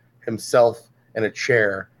than himself and a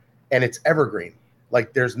chair, and it's evergreen.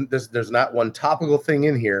 Like there's not one topical thing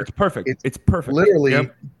in here. It's perfect. It's perfect. Literally,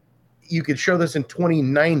 yep. You could show this in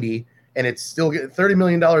 2090, and it's still getting $30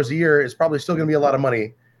 million a year. Is probably still going to be a lot of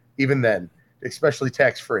money, even then, especially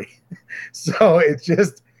tax free. So it's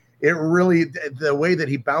just. It really, the way that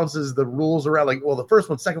he bounces the rules around, like, well, the first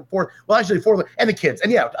one, second, fourth, well, actually fourth, and the kids.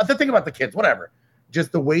 And yeah, the thing about the kids, whatever.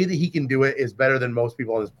 Just the way that he can do it is better than most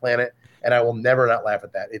people on this planet. And I will never not laugh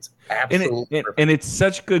at that. It's absolutely perfect. And it's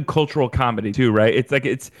such good cultural comedy too, right? It's like,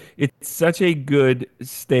 it's such a good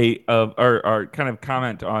state of, or kind of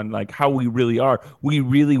comment on like how we really are. We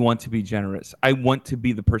really want to be generous. I want to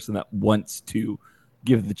be the person that wants to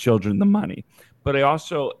give the children the money. But I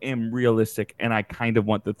also am realistic, and I kind of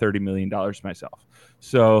want the $30 million myself.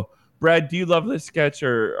 So, Brad, do you love this sketch,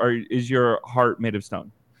 or is your heart made of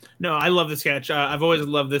stone? No, I love the sketch. I've always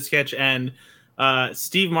loved this sketch, and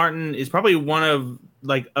Steve Martin is probably one of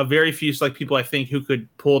like a very few like people I think who could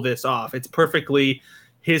pull this off. It's perfectly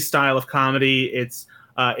his style of comedy. It's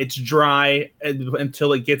dry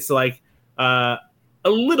until it gets like a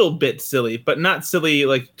little bit silly, but not silly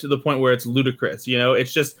like to the point where it's ludicrous.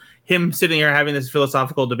 It's just him sitting here having this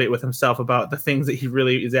philosophical debate with himself about the things that he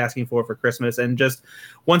really is asking for Christmas. And just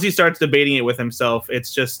once he starts debating it with himself,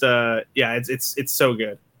 it's just, it's so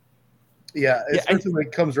good. Yeah. Especially when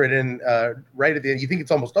it comes right in, right at the end, you think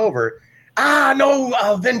it's almost over.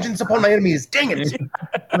 No, vengeance upon my enemies. Dang it.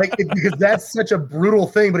 Because that's such a brutal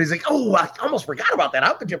thing, but he's like, oh, I almost forgot about that.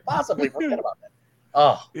 How could you possibly forget about that?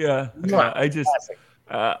 Oh yeah.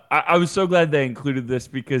 I was so glad they included this,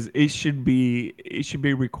 because it should be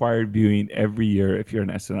required viewing every year if you're an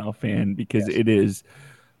SNL fan, because yes. It is.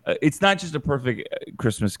 It's not just a perfect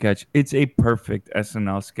Christmas sketch; it's a perfect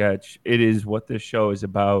SNL sketch. It is what this show is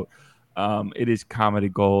about. It is comedy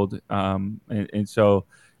gold, and so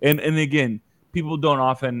And again, people don't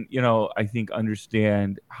often, I think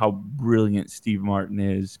understand how brilliant Steve Martin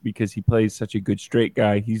is because he plays such a good straight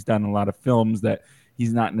guy. He's done a lot of films that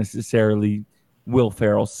he's not necessarily Will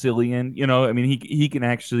Ferrell silly in. I mean, he can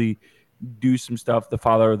actually do some stuff, the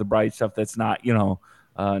Father of the Bride stuff that's not,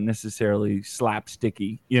 necessarily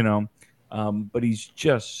slapsticky, but he's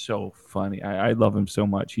just so funny. I love him so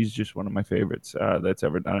much. He's just one of my favorites that's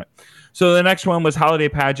ever done it. So the next one was Holiday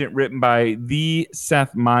Pageant, written by the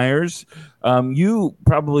Seth Meyers. You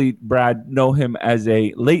probably, Brad, know him as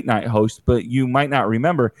a late night host, but you might not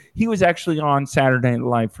remember he was actually on Saturday Night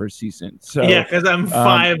Live for a season. So yeah, because I'm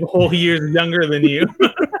 5 whole years younger than you.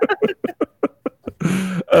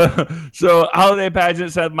 So Holiday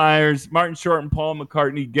Pageant, Seth Meyers, Martin Short, and Paul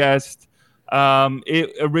McCartney guest.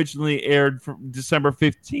 It originally aired from December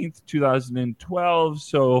 15th, 2012.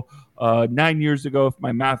 So 9 years ago, if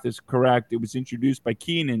my math is correct. It was introduced by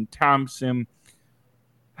Kenan Thompson.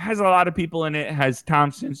 Has a lot of people in it. Has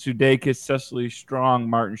Thompson, Sudeikis, Cecily Strong,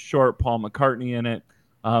 Martin Short, Paul McCartney in it.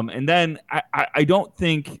 And then I don't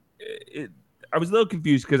think I was a little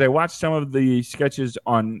confused because I watched some of the sketches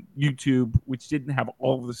on YouTube, which didn't have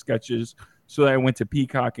all of the sketches. So I went to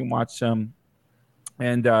Peacock and watched some.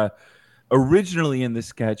 And originally in the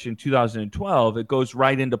sketch in 2012, it goes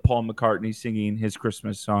right into Paul McCartney singing his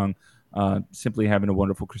Christmas song, Simply Having a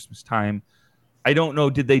Wonderful Christmas Time. I don't know.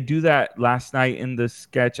 Did they do that last night in the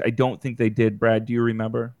sketch? I don't think they did. Brad, do you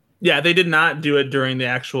remember? Yeah, they did not do it during the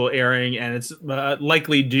actual airing, and it's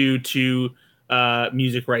likely due to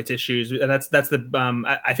music rights issues. And that's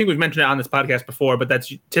the I think we've mentioned it on this podcast before, but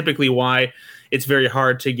that's typically why it's very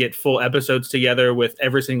hard to get full episodes together with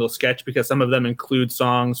every single sketch, because some of them include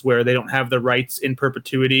songs where they don't have the rights in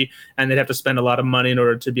perpetuity, and they'd have to spend a lot of money in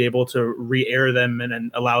order to be able to re-air them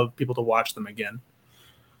and allow people to watch them again.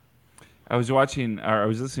 I was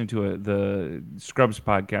listening to the Scrubs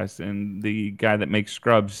podcast, and the guy that makes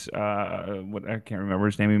Scrubs, I can't remember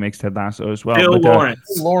his name. He makes Ted Lasso as well. Bill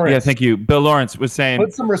Lawrence. Yeah, thank you. Bill Lawrence was saying,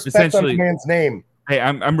 put some respect on the man's name. Hey,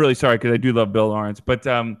 I'm really sorry because I do love Bill Lawrence, but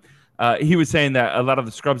he was saying that a lot of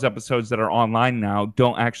the Scrubs episodes that are online now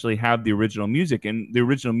don't actually have the original music, and the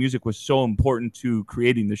original music was so important to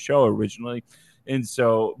creating the show originally. And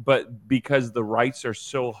so, but because the rights are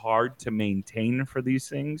so hard to maintain for these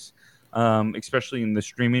things, especially in the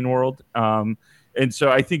streaming world. And so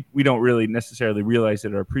I think we don't really necessarily realize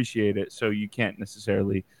it or appreciate it. So you can't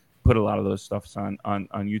necessarily put a lot of those stuffs on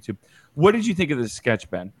YouTube. What did you think of this sketch,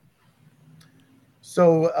 Ben?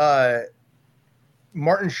 So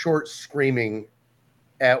Martin Short screaming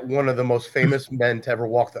at one of the most famous men to ever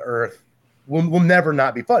walk the earth will never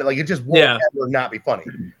not be funny. Like, it just won't ever not be funny.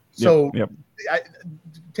 So I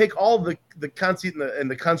take all the conceit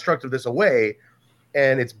and the construct of this away,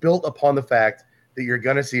 and it's built upon the fact that you're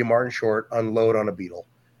going to see Martin Short unload on a Beatle.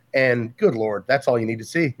 And good Lord, that's all you need to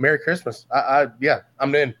see. Merry Christmas.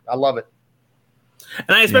 I'm in. I love it.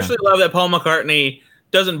 And I especially love that Paul McCartney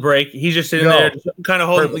doesn't break. He's just sitting there, just kind of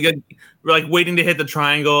holding, like waiting to hit the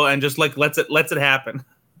triangle, and just like lets it happen.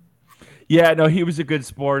 Yeah, no, he was a good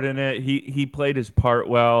sport in it. He played his part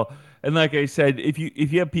well. And like I said, if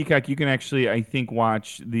you have Peacock, you can actually, I think,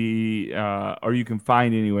 watch or you can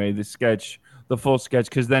find anyway the full sketch,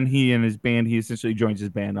 because then he and his band, he essentially joins his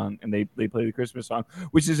band on, and they play the Christmas song,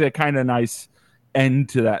 which is a kind of nice end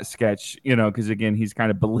to that sketch, because again, he's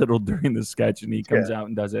kind of belittled during the sketch, and he comes out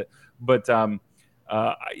and does it. But I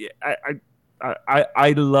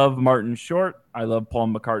love Martin Short. I love Paul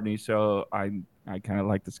McCartney, so I kind of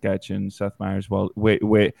like the sketch, and Seth Meyers. Well,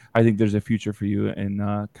 wait, I think there's a future for you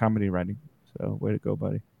in comedy writing. So way to go,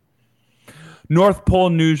 buddy. North Pole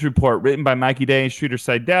News Report, written by Mikey Day and Streeter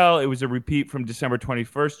Seidel. It was a repeat from December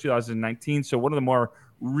 21st, 2019. So one of the more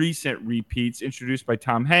recent repeats, introduced by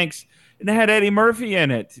Tom Hanks, and it had Eddie Murphy in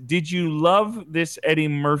it. Did you love this Eddie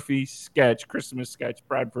Murphy sketch, Christmas sketch,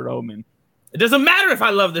 Bradford Oman? It doesn't matter if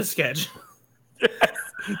I love this sketch.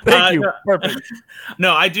 Thank you. Perfect.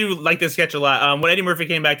 No, I do like this sketch a lot. When Eddie Murphy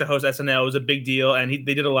came back to host SNL, it was a big deal, and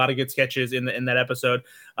they did a lot of good sketches in that episode.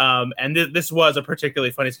 And this was a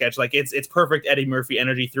particularly funny sketch. Like, it's perfect Eddie Murphy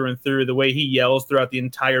energy through and through. The way he yells throughout the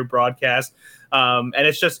entire broadcast, and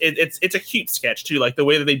it's just it's a cute sketch too. Like the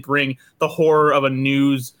way that they bring the horror of a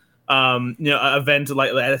news event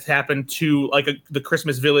like that's happened to like the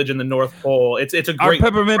Christmas village in the North Pole. It's a great.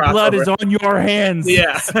 Our peppermint blood is on your hands.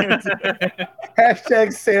 Yeah.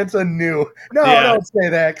 Hashtag Santa knew. No, don't say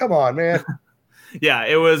that. Come on, man. Yeah,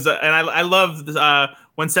 it was, and I love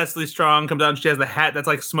when Cecily Strong comes out and she has the hat that's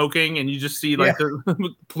like smoking, and you just see like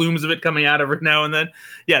the plumes of it coming out every now and then.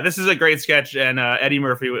 Yeah, this is a great sketch, and Eddie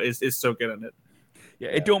Murphy is so good in it. Yeah,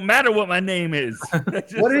 it don't matter what my name is.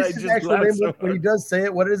 What is his actual name when he does say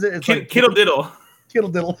it? What is it? It's like Kittle Diddle. Kittle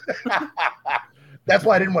Diddle. That's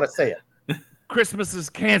why I didn't want to say it. Christmas is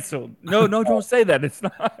canceled. No, don't say that. It's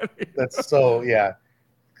not. That's so, yeah.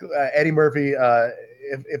 Eddie Murphy,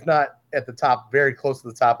 if not at the top, very close to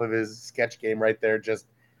the top of his sketch game right there, just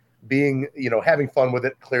being, having fun with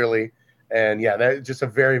it, clearly. And yeah, that's just a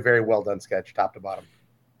very, very well done sketch, top to bottom.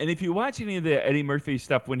 And if you watch any of the Eddie Murphy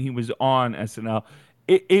stuff when he was on SNL,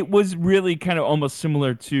 it was really kind of almost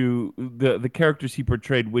similar to the characters he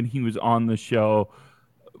portrayed when he was on the show.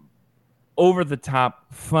 Over the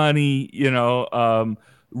top, funny,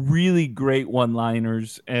 really great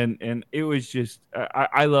one-liners, and it was just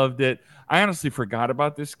I loved it. I honestly forgot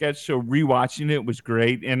about this sketch, so rewatching it was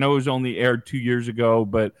great. And it was only aired 2 years ago,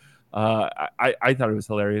 but I thought it was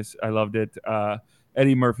hilarious. I loved it.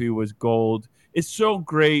 Eddie Murphy was gold. It's so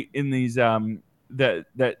great in these that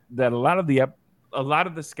a lot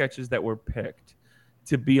of the sketches that were picked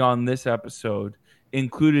to be on this episode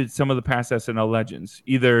included some of the past SNL legends,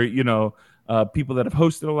 either people that have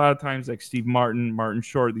hosted a lot of times, like Steve Martin, Martin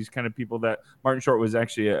Short, these kind of people. That Martin Short was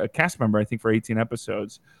actually a cast member, I think, for 18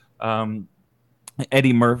 episodes.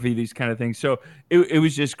 Eddie Murphy, these kind of things. So it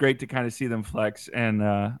was just great to kind of see them flex, and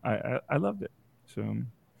I loved it. So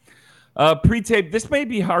pre-tape, this may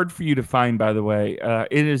be hard for you to find, by the way.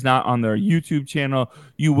 It is not on their YouTube channel.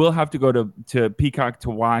 You will have to go to Peacock to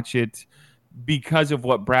watch it, because of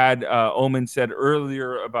what Brad Oman said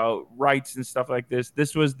earlier about rights and stuff like this.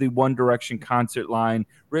 This was the One Direction concert line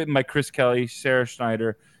written by Chris Kelly, Sarah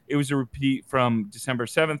Schneider. It was a repeat from December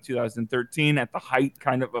 7th, 2013, at the height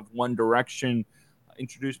kind of One Direction,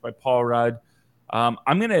 introduced by Paul Rudd. I'm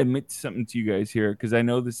going to admit something to you guys here, because I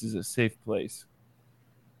know this is a safe place.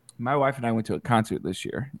 My wife and I went to a concert this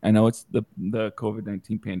year. I know it's the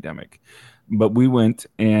COVID-19 pandemic, but we went,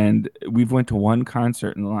 and we've went to one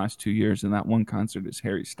concert in the last 2 years, and that one concert is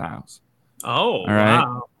Harry Styles. Oh, all right.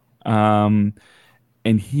 Wow.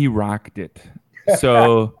 And he rocked it.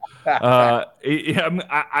 So my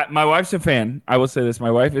wife's a fan. I will say this.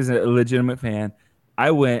 My wife is a legitimate fan.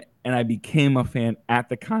 I went and I became a fan at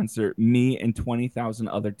the concert, me and 20,000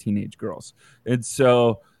 other teenage girls. And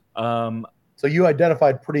so... So you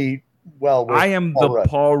identified pretty well with I am Paul the Rudd.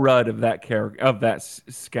 Paul Rudd of that character, of that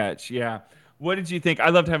sketch. Yeah. What did you think? I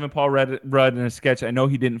loved having Paul Rudd in a sketch. I know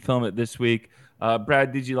he didn't film it this week.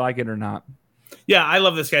 Brad, did you like it or not? Yeah, I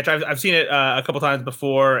love the sketch. I've seen it a couple times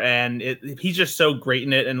before, and he's just so great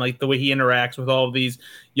in it. And like the way he interacts with all of these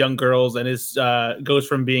young girls, and his goes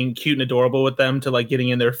from being cute and adorable with them to like getting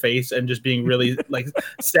in their face and just being really like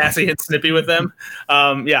sassy and snippy with them.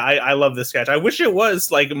 I love this sketch. I wish it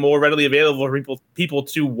was like more readily available for people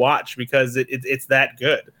to watch, because it's that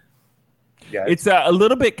good. Yeah, it's a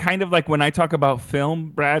little bit kind of like when I talk about film,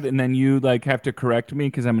 Brad, and then you like have to correct me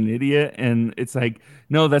because I'm an idiot, and it's like,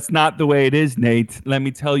 no, that's not the way it is, Nate. Let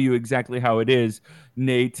me tell you exactly how it is,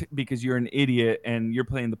 Nate, because you're an idiot and you're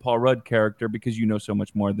playing the Paul Rudd character because you know so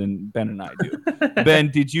much more than Ben and I do.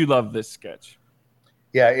 Ben, did you love this sketch?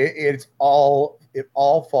 Yeah, it all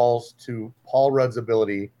falls to Paul Rudd's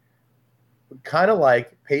ability, kind of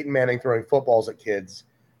like Peyton Manning throwing footballs at kids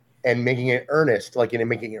and making it earnest, like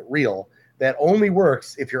making it real. That only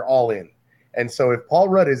works if you're all in. And so if Paul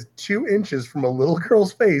Rudd is 2 inches from a little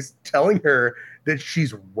girl's face telling her that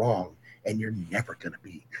she's wrong and you're never going to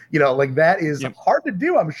be, like that is hard to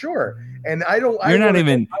do, I'm sure. And you're not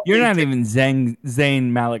even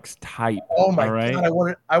Zayn Malik's type. Oh my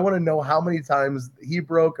God. I want to know how many times he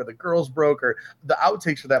broke or the girls broke, or the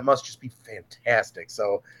outtakes for that must just be fantastic.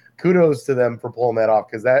 So kudos to them for pulling that off.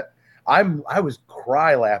 Cause I was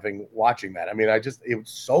cry laughing watching that. I mean, it was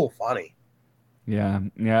so funny. Yeah.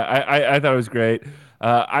 I thought it was great.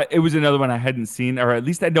 It was another one I hadn't seen, or at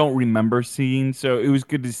least I don't remember seeing. So it was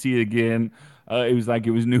good to see it again. It was like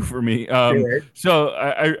it was new for me. So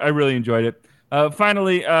I really enjoyed it.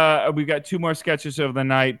 Finally, we got 2 more sketches of the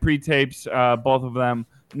night, pre-tapes, both of them.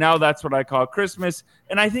 Now that's what I call Christmas.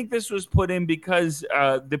 And I think this was put in because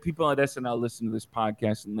the people at SNL listened to this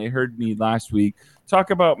podcast, and they heard me last week talk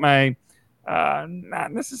about my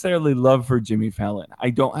not necessarily love for Jimmy Fallon. I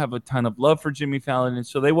don't have a ton of love for Jimmy Fallon, and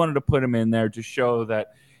so they wanted to put him in there to show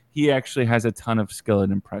that he actually has a ton of skill at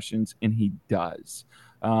impressions, and he does.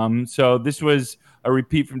 So this was a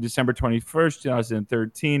repeat from December 21st,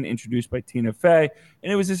 2013, introduced by Tina Fey,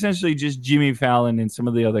 and it was essentially just Jimmy Fallon and some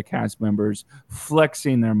of the other cast members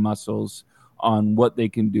flexing their muscles on what they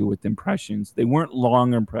can do with impressions. They weren't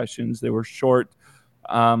long impressions. They were short.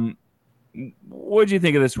 What did you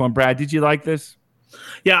think of this one, Brad? Did you like this?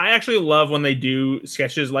 Yeah, I actually love when they do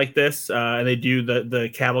sketches like this, and they do the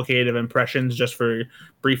cavalcade of impressions just for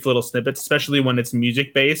brief little snippets, especially when it's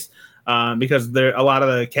music based, because there a lot of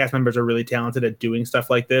the cast members are really talented at doing stuff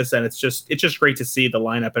like this, and it's just great to see the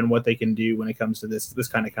lineup and what they can do when it comes to this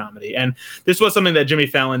kind of comedy. And this was something that Jimmy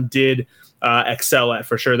Fallon did excel at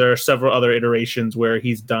for sure. There are several other iterations where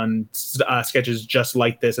he's done sketches just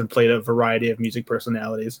like this and played a variety of music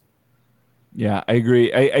personalities. Yeah, I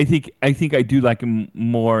agree. I think I do like him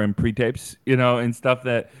more in pre-tapes, and stuff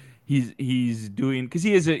that he's doing, because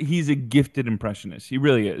he's a gifted impressionist. He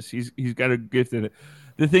really is. He's got a gifted.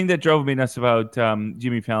 The thing that drove me nuts about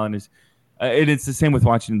Jimmy Fallon is, and it's the same with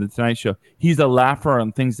watching the Tonight Show. He's a laugher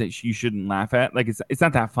on things that you shouldn't laugh at. Like it's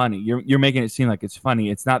not that funny. You're making it seem like it's funny.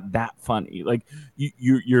 It's not that funny. Like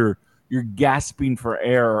you're gasping for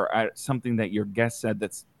air at something that your guest said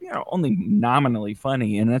that's only nominally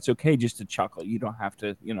funny, and that's okay just to chuckle. You don't have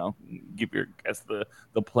to give your guest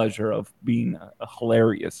the pleasure of being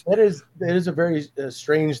hilarious. It is a very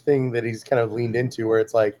strange thing that he's kind of leaned into, where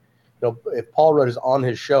it's like, if Paul Rudd is on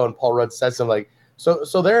his show and Paul Rudd says something like,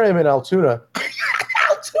 so there I am in Altoona.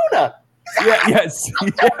 Altoona. Yeah, yes.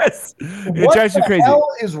 What the hell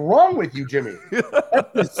is wrong with you, Jimmy?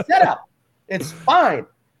 That's the setup. It's fine.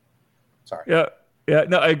 Sorry. Yeah,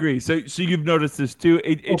 no, I agree. So you've noticed this too.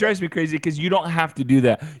 It drives me crazy because you don't have to do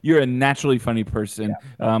that. You're a naturally funny person.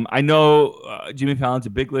 Yeah. I know Jimmy Fallon's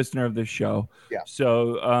a big listener of this show. Yeah.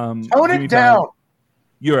 So tone Jimmy it down. Fallon,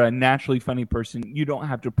 you're a naturally funny person. You don't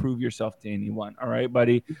have to prove yourself to anyone. All right,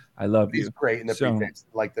 buddy. I love you. He's great in the pre-tapes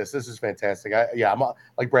like this. This is fantastic. I'm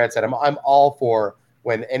like Brad said. I'm all for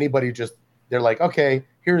when anybody they're like, okay,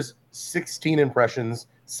 here's 16 impressions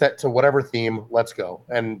set to whatever theme, let's go.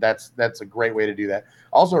 And that's a great way to do that.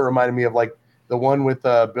 Also, it reminded me of like the one with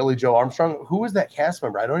Billy Joe Armstrong. Who was that cast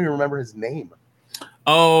member? I don't even remember his name.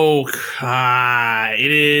 Oh, God.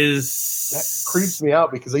 It is. That creeps me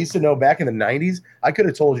out because I used to know back in the 90s, I could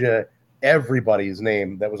have told you everybody's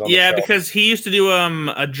name that was on the show. Yeah, because he used to do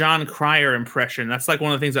a John Cryer impression. That's like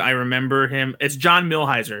one of the things that I remember him. It's John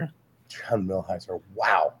Milheiser. John Milheiser.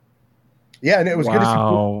 Wow. Yeah, and it was good to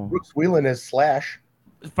see Brooks Wheelan as Slash.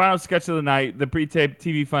 Final sketch of the night, the pre-tape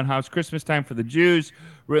TV Funhouse, Christmas Time for the Jews,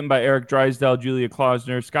 written by Eric Drysdale, Julia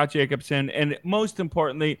Klausner, Scott Jacobson, and most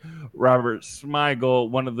importantly, Robert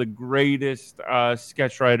Smigel, one of the greatest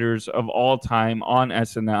sketch writers of all time on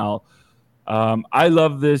SNL. I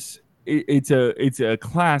love this. It's a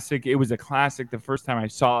classic. It was a classic the first time I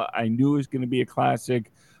saw it. I knew it was going to be a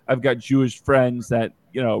classic. I've got Jewish friends that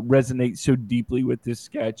resonate so deeply with this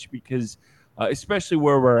sketch because especially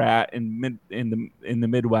where we're at in the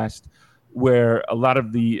Midwest, where a lot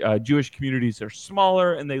of the Jewish communities are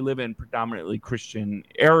smaller and they live in predominantly Christian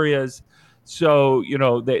areas. So,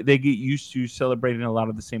 they get used to celebrating a lot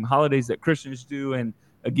of the same holidays that Christians do. And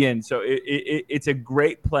again, so it's a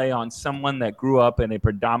great play on someone that grew up in a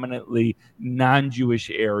predominantly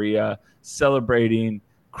non-Jewish area celebrating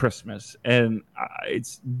Christmas. And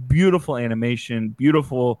it's beautiful animation,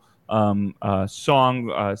 beautiful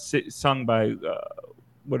song sung by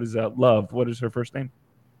what is that? Love. What is her first name?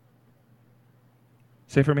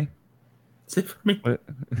 Say for me. Say for me.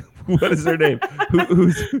 What is her name?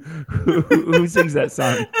 Who sings that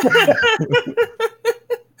song?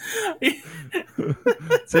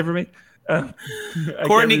 Say for me.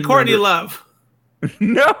 Courtney Love.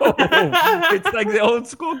 No, it's like the old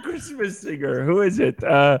school Christmas singer. Who is it?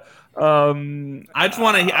 I want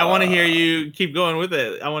to hear you keep going with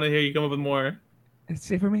it. I want to hear you come up with more.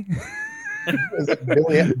 Say for me.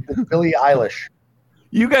 Billie Eilish.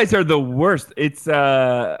 You guys are the worst. It's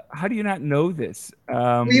how do you not know this?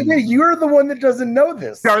 You're the one that doesn't know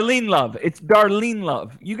this. Darlene Love. It's Darlene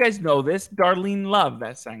Love. You guys know this. Darlene Love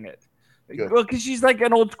that sang it. Good. Well, because she's like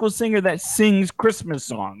an old school singer that sings Christmas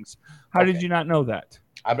songs. How did you not know that?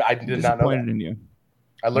 I did not know that. In you.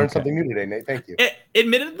 I learned something new today, Nate. Thank you.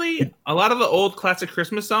 Admittedly, a lot of the old classic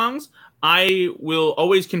Christmas songs, I will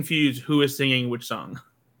always confuse who is singing which song.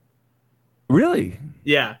 Really?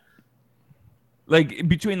 Yeah. Like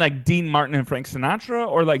between like Dean Martin and Frank Sinatra,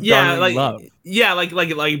 or like Darlene Love? Yeah, like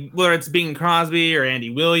whether it's Bing Crosby or Andy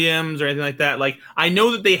Williams or anything like that. Like I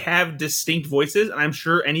know that they have distinct voices, and I'm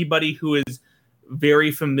sure anybody who is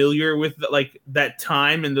very familiar with like that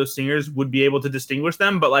time and those singers would be able to distinguish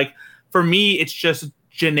them. But like for me, it's just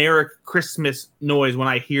generic Christmas noise when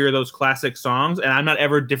I hear those classic songs, and I'm not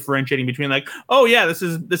ever differentiating between like, oh yeah, this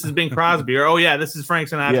is Bing Crosby, or oh yeah, this is Frank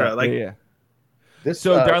Sinatra. Yeah.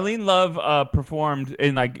 Darlene Love performed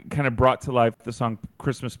and like kind of brought to life the song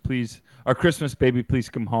 "Christmas Please" or "Christmas Baby Please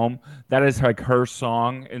Come Home." That is like her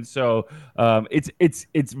song, and so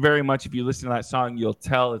it's very much, if you listen to that song, you'll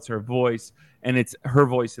tell it's her voice. and it's her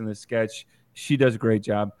voice in the sketch. She does a great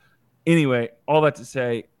job. Anyway, all that to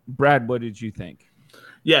say, Brad, what did you think?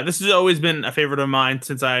 Yeah, this has always been a favorite of mine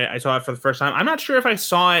since I saw it for the first time. I'm not sure if I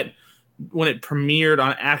saw it when it premiered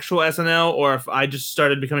on actual SNL or if I just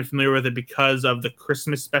started becoming familiar with it because of the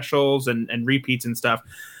Christmas specials and repeats and stuff.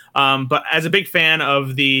 But as a big fan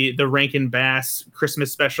of the Rankin Bass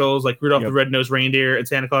Christmas specials, like Rudolph the Red-Nosed Reindeer and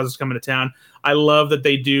Santa Claus is Coming to Town, I love that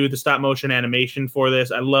they do the stop motion animation for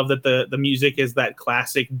this. I love that the music is that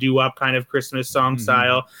classic doo-wop kind of Christmas song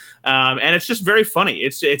style, and it's just very funny.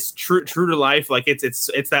 It's true to life. Like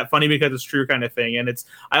it's that funny because it's true kind of thing. And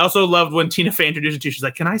I also loved when Tina Fey introduced it to. She's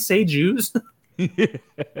like, "Can I say Jews?" This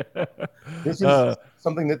is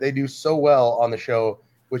something that they do so well on the show,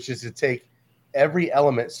 which is to take every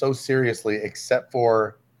element so seriously except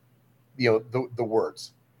for the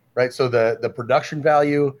words, right? So the production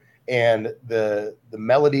value and the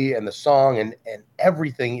melody and the song and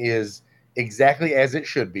everything is exactly as it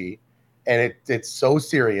should be, and it's so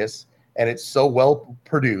serious and it's so well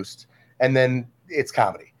produced, and then it's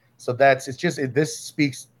comedy. So this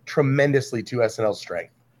speaks tremendously to SNL's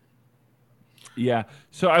strength. Yeah.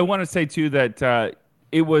 So I want to say too that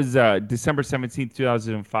it was December 17th,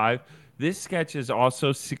 2005. This sketch is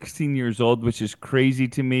also 16 years old, which is crazy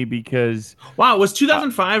to me because... Wow, was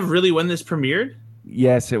 2005 really when this premiered?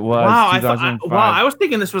 Yes, it was. Wow, 2005. I was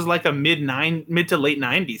thinking this was like a mid to late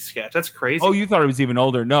 90s sketch. That's crazy. Oh, you thought it was even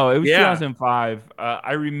older. No, it was 2005.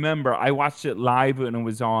 I remember I watched it live when it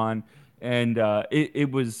was on, and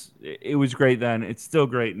it was great then. It's still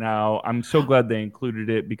great now. I'm so glad they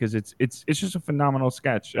included it because it's just a phenomenal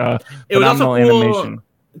sketch. It was also animation.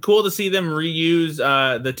 Cool to see them reuse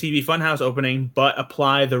the TV Funhouse opening, but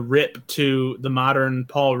apply the rip to the modern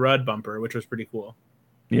Paul Rudd bumper, which was pretty cool.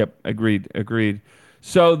 Yep, agreed.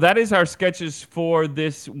 So that is our sketches for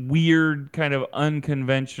this weird kind of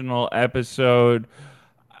unconventional episode.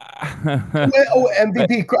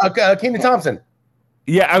 MVP, Kenan Thompson.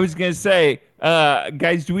 Yeah, I was going to say,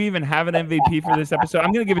 guys, do we even have an MVP for this episode?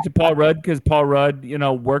 I'm going to give it to Paul Rudd because Paul Rudd,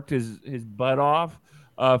 worked his butt off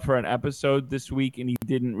for an episode this week, and he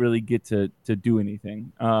didn't really get to do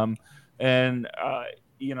anything.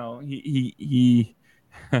 He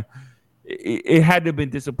it had to have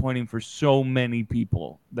been disappointing for so many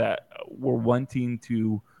people that were wanting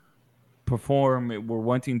to perform, were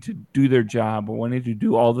wanting to do their job, or wanting to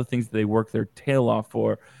do all the things that they worked their tail off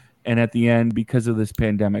for. And at the end, because of this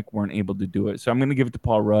pandemic, weren't able to do it. So I'm going to give it to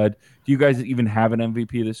Paul Rudd. Do you guys even have an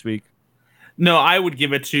MVP this week? No, I would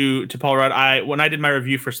give it to Paul Rudd. When I did my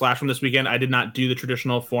review for Slash from this weekend, I did not do the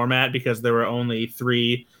traditional format because there were only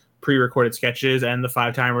 3 pre-recorded sketches and the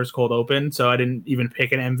 5 timers cold open, so I didn't even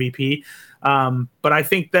pick an MVP. But I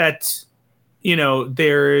think that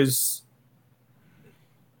there's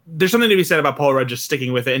something to be said about Paul Rudd just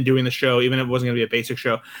sticking with it and doing the show, even if it wasn't going to be a basic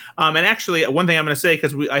show. And actually, one thing I'm going to say,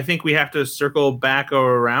 because I think we have to circle back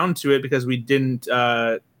around to it because we didn't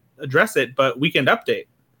address it, but Weekend Update.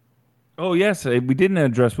 Oh, yes. We didn't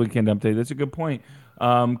address Weekend Update. That's a good point.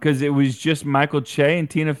 Because it was just Michael Che and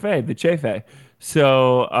Tina Fey, the Che Fey.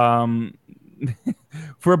 So and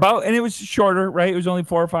it was shorter, right? It was only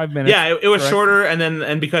 4 or 5 minutes. Yeah, it was shorter.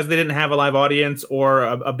 And because they didn't have a live audience or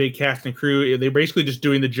a big cast and crew, they were basically just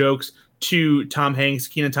doing the jokes to Tom Hanks,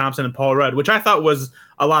 Kenan Thompson, and Paul Rudd, which I thought was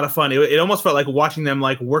a lot of fun. It almost felt like watching them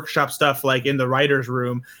like workshop stuff like in the writer's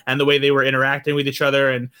room, and the way they were interacting with each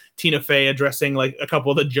other, and Tina Fey addressing like a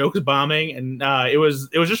couple of the jokes bombing. And it was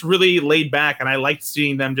just really laid back, and I liked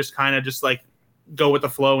seeing them just kind of just like go with the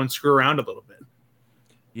flow and screw around a little bit.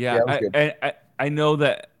 Yeah, I know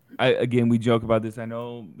that. Again, we joke about this. I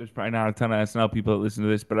know there's probably not a ton of SNL people that listen to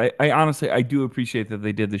this, but I honestly do appreciate that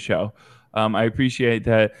they did the show. I appreciate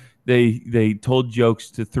that they told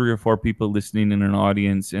jokes to 3 or 4 people listening in an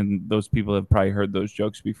audience, and those people have probably heard those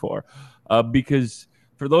jokes before. Because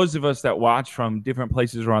for those of us that watch from different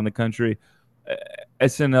places around the country,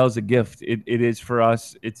 SNL is a gift. It is for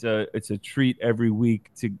us. It's a treat every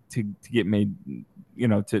week to get made,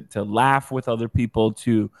 to laugh with other people,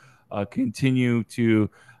 to continue to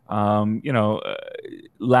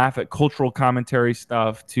laugh at cultural commentary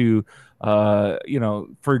stuff, to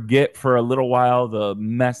forget for a little while the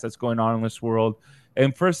mess that's going on in this world.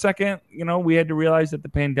 And for a second, we had to realize that the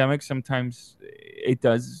pandemic sometimes it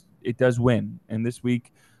does win. And this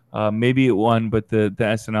week, maybe it won, but the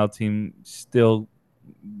SNL team still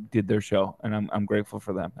did their show, and I'm grateful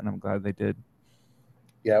for them, and I'm glad they did.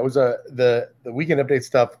 Yeah, it was the Weekend Update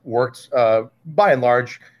stuff worked by and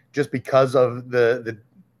large just because of the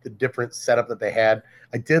different setup that they had.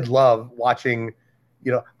 I did love watching.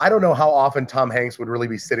 I don't know how often Tom Hanks would really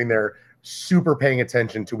be sitting there super paying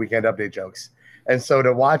attention to Weekend Update jokes. And so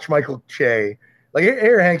to watch Michael Che, like,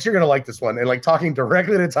 here, Hanks, you're gonna like this one, and like talking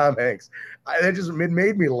directly to Tom Hanks, it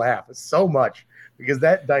made me laugh so much because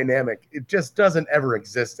that dynamic, it just doesn't ever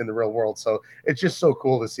exist in the real world. So it's just so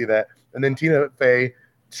cool to see that. And then Tina Fey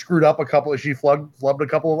screwed up a couple, she flubbed a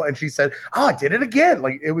couple, and she said, "Oh, I did it again."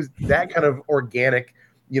 Like, it was that kind of organic,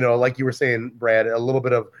 like you were saying, Brad, a little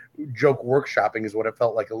bit of joke workshopping is what it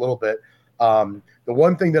felt like a little bit. The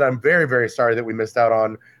one thing that I'm very, very sorry that we missed out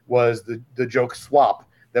on was the joke swap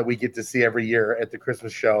that we get to see every year at the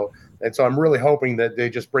Christmas show. And so I'm really hoping that they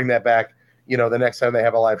just bring that back. The next time they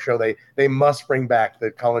have a live show, they must bring back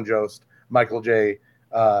the Colin Jost, Michael J.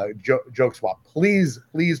 Joke swap. Please,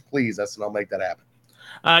 please, please, SNL, make that happen.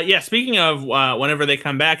 Speaking of whenever they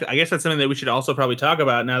come back, I guess that's something that we should also probably talk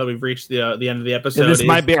about now that we've reached the end of the episode. This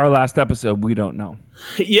might be our last episode. We don't know.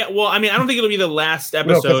 Yeah, well, I mean, I don't think it'll be the last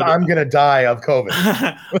episode. Because I'm going to die of COVID.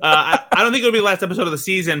 I don't think it'll be the last episode of the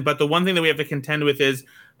season, but the one thing that we have to contend with is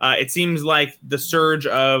it seems like the surge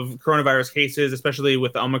of coronavirus cases, especially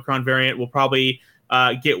with the Omicron variant, will probably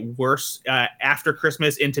get worse after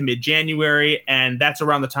Christmas into mid-January, and that's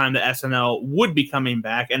around the time that SNL would be coming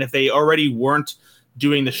back. And if they already weren't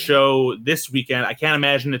doing the show this weekend, I can't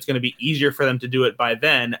imagine it's going to be easier for them to do it by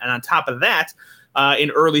then. And on top of that, in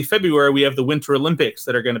early February, we have the Winter Olympics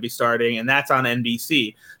that are going to be starting, and that's on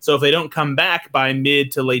NBC. So if they don't come back by mid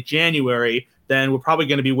to late January, then we're probably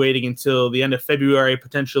going to be waiting until the end of February,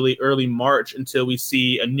 potentially early March, until we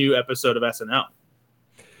see a new episode of SNL.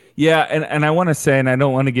 Yeah, and I want to say, and I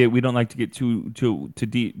don't want to we don't like to get too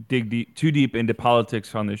deep into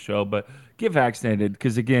politics on this show, but get vaccinated,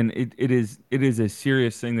 because again, it is a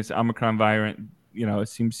serious thing. This Omicron variant, it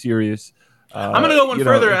seems serious. I'm going to go one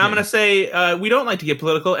further. I'm going to say we don't like to get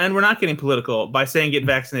political, and we're not getting political by saying get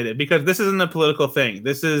vaccinated, because this isn't a political thing.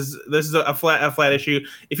 This is a flat issue.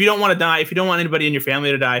 If you don't want to die, if you don't want anybody in your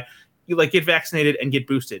family to die, you get vaccinated and get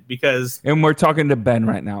boosted, because. And we're talking to Ben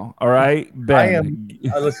right now. All right, Ben.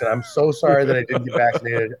 Listen, I'm so sorry that I didn't get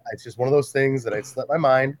vaccinated. It's just one of those things that I slipped my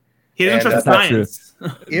mind. He doesn't trust science.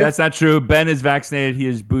 That's not true. Ben is vaccinated. He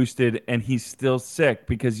is boosted, and he's still sick,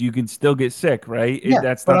 because you can still get sick, right? Yeah,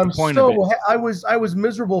 that's not the point of it. I was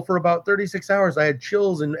miserable for about 36 hours. I had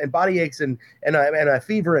chills and body aches and a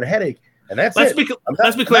fever and a headache, and that's it. Let's be clear. I'm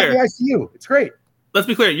not in the ICU. It's great. Let's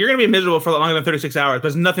be clear. You're going to be miserable for longer than 36 hours, but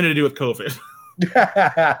it's nothing to do with COVID.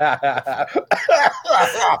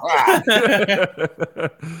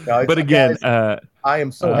 No, but again, guys, I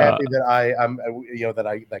am so happy that I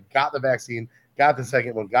got the vaccine, got the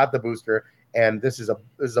second one, got the booster, and this is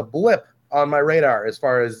a blip on my radar as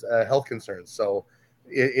far as health concerns. So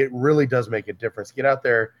it really does make a difference. Get out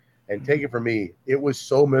there and take it from me. It was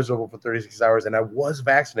so miserable for 36 hours, and I was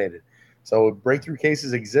vaccinated. So breakthrough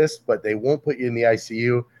cases exist, but they won't put you in the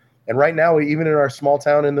ICU. And right now, even in our small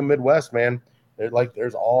town in the Midwest, man, there's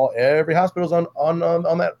every hospital's on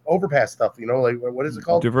that overpass stuff. What is it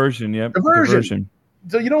called? Diversion. Yep. Diversion.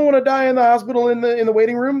 So you don't want to die in the hospital in the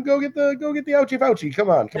waiting room. Go get the ouchie fauci.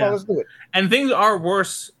 Come on, let's do it. And things are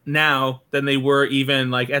worse now than they were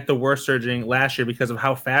even at the worst surging last year, because of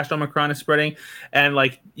how fast Omicron is spreading. And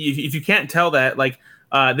if you can't tell that,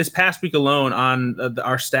 this past week alone on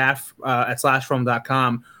our staff at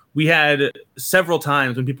slashfilm.com, we had several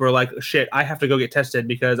times when people were like, shit, I have to go get tested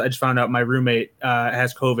because I just found out my roommate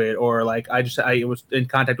has COVID, or I was in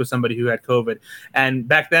contact with somebody who had COVID. And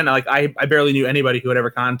back then, I barely knew anybody who had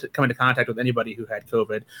ever come into contact with anybody who had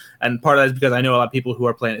COVID. And part of that is because I know a lot of people who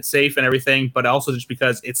are playing it safe and everything, but also just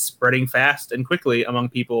because it's spreading fast and quickly among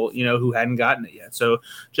people, who hadn't gotten it yet. So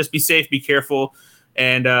just be safe, be careful.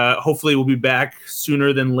 And hopefully we'll be back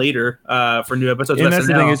sooner than later for new episodes. And that's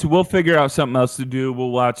the thing is, we'll figure out something else to do.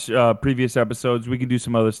 We'll watch previous episodes. We can do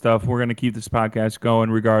some other stuff. We're going to keep this podcast going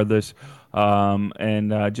regardless.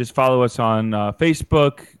 And just follow us on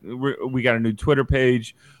Facebook. We got a new Twitter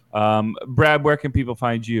page. Brad, where can people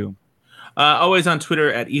find you? Always on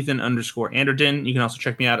Twitter at Ethan_Anderton. You can also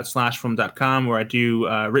check me out at slashfilm.com, where I do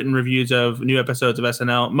written reviews of new episodes of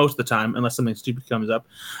SNL most of the time, unless something stupid comes up.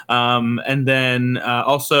 And then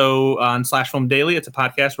also on Slashfilm Daily, it's a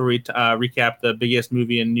podcast where we recap the biggest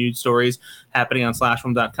movie and news stories happening on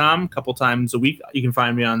slashfilm.com a couple times a week. You can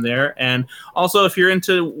find me on there. And also, if you're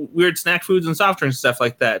into weird snack foods and soft drinks, stuff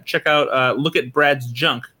like that, check out Look at Brad's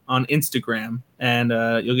Junk on Instagram, and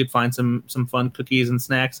you'll find some fun cookies and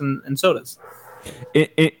snacks and sodas.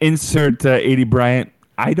 Insert 80 Bryant.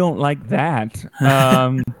 I don't like that.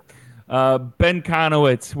 Ben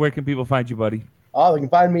Conowitz, where can people find you, buddy? Oh, they can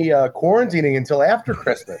find me quarantining until after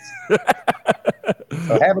Christmas.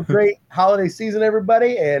 So have a great holiday season,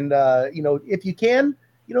 everybody. And, if you can,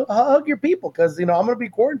 hug your people, because, I'm going to be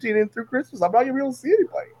quarantining through Christmas. I'm not going to be able to see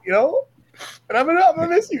anybody, And I'm gonna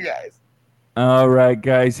miss you guys. All right,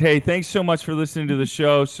 guys. Hey, thanks so much for listening to the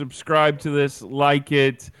show. Subscribe to this, like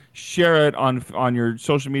it, share it on your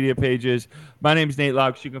social media pages. My name is Nate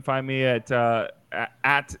Laux. You can find me at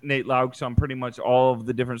Nate Laux on pretty much all of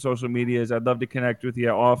the different social medias. I'd love to connect with you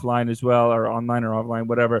offline as well, or online or offline,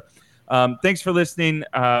 whatever. Thanks for listening.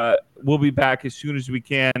 We'll be back as soon as we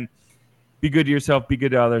can. Be good to yourself. Be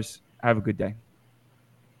good to others. Have a good day.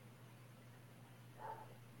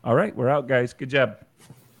 All right, we're out, guys. Good job.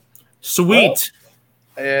 Sweet.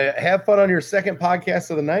 Well, have fun on your second podcast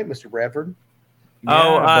of the night, Mr. Bradford.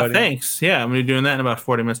 Thanks. Yeah, I'm going to be doing that in about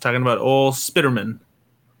 40 minutes, talking about old Spitterman.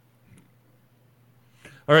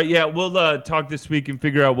 All right, yeah, we'll talk this week and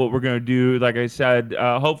figure out what we're going to do. Like I said,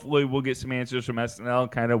 hopefully we'll get some answers from SNL,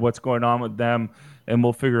 kind of what's going on with them, and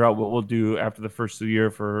we'll figure out what we'll do after the first of the year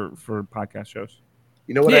for podcast shows.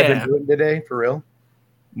 You know what I've been doing today, for real?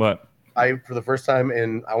 What? For the first time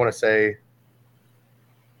in, I want to say,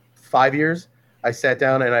 5 years, I sat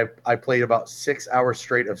down and I played about 6 hours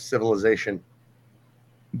straight of Civilization.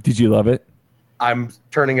 Did you love it? I'm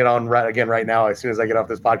turning it on right now. As soon as I get off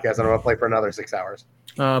this podcast, I'm going to play for another 6 hours.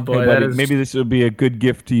 Oh boy, hey, buddy, maybe this will be a good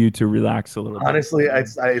gift to you to relax a little bit. Honestly,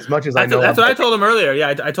 as much as I know, that's what I told him earlier.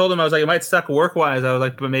 Yeah, I told him, I was like, it might suck work wise. I was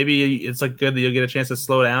like, but maybe it's like good that you'll get a chance to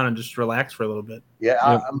slow down and just relax for a little bit. Yeah,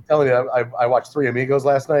 yep. I'm telling you, I watched Three Amigos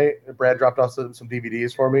last night. Brad dropped off some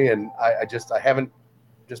DVDs for me, and I haven't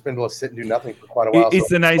just been able to sit and do nothing for quite a while. It's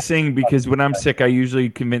the nice thing, because when I'm sick, I usually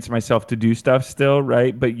convince myself to do stuff still,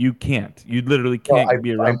 right? But you can't. You literally can't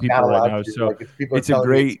be around people right now. So it's a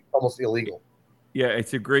great, it's almost illegal. Yeah,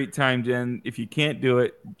 it's a great time, Jen. If you can't do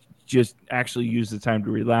it, just actually use the time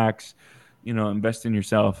to relax, invest in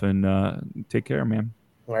yourself, and take care, man.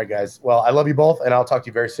 All right, guys. Well, I love you both, and I'll talk to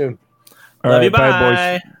you very soon. All right, bye,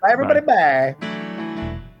 boys. Bye, everybody. Bye.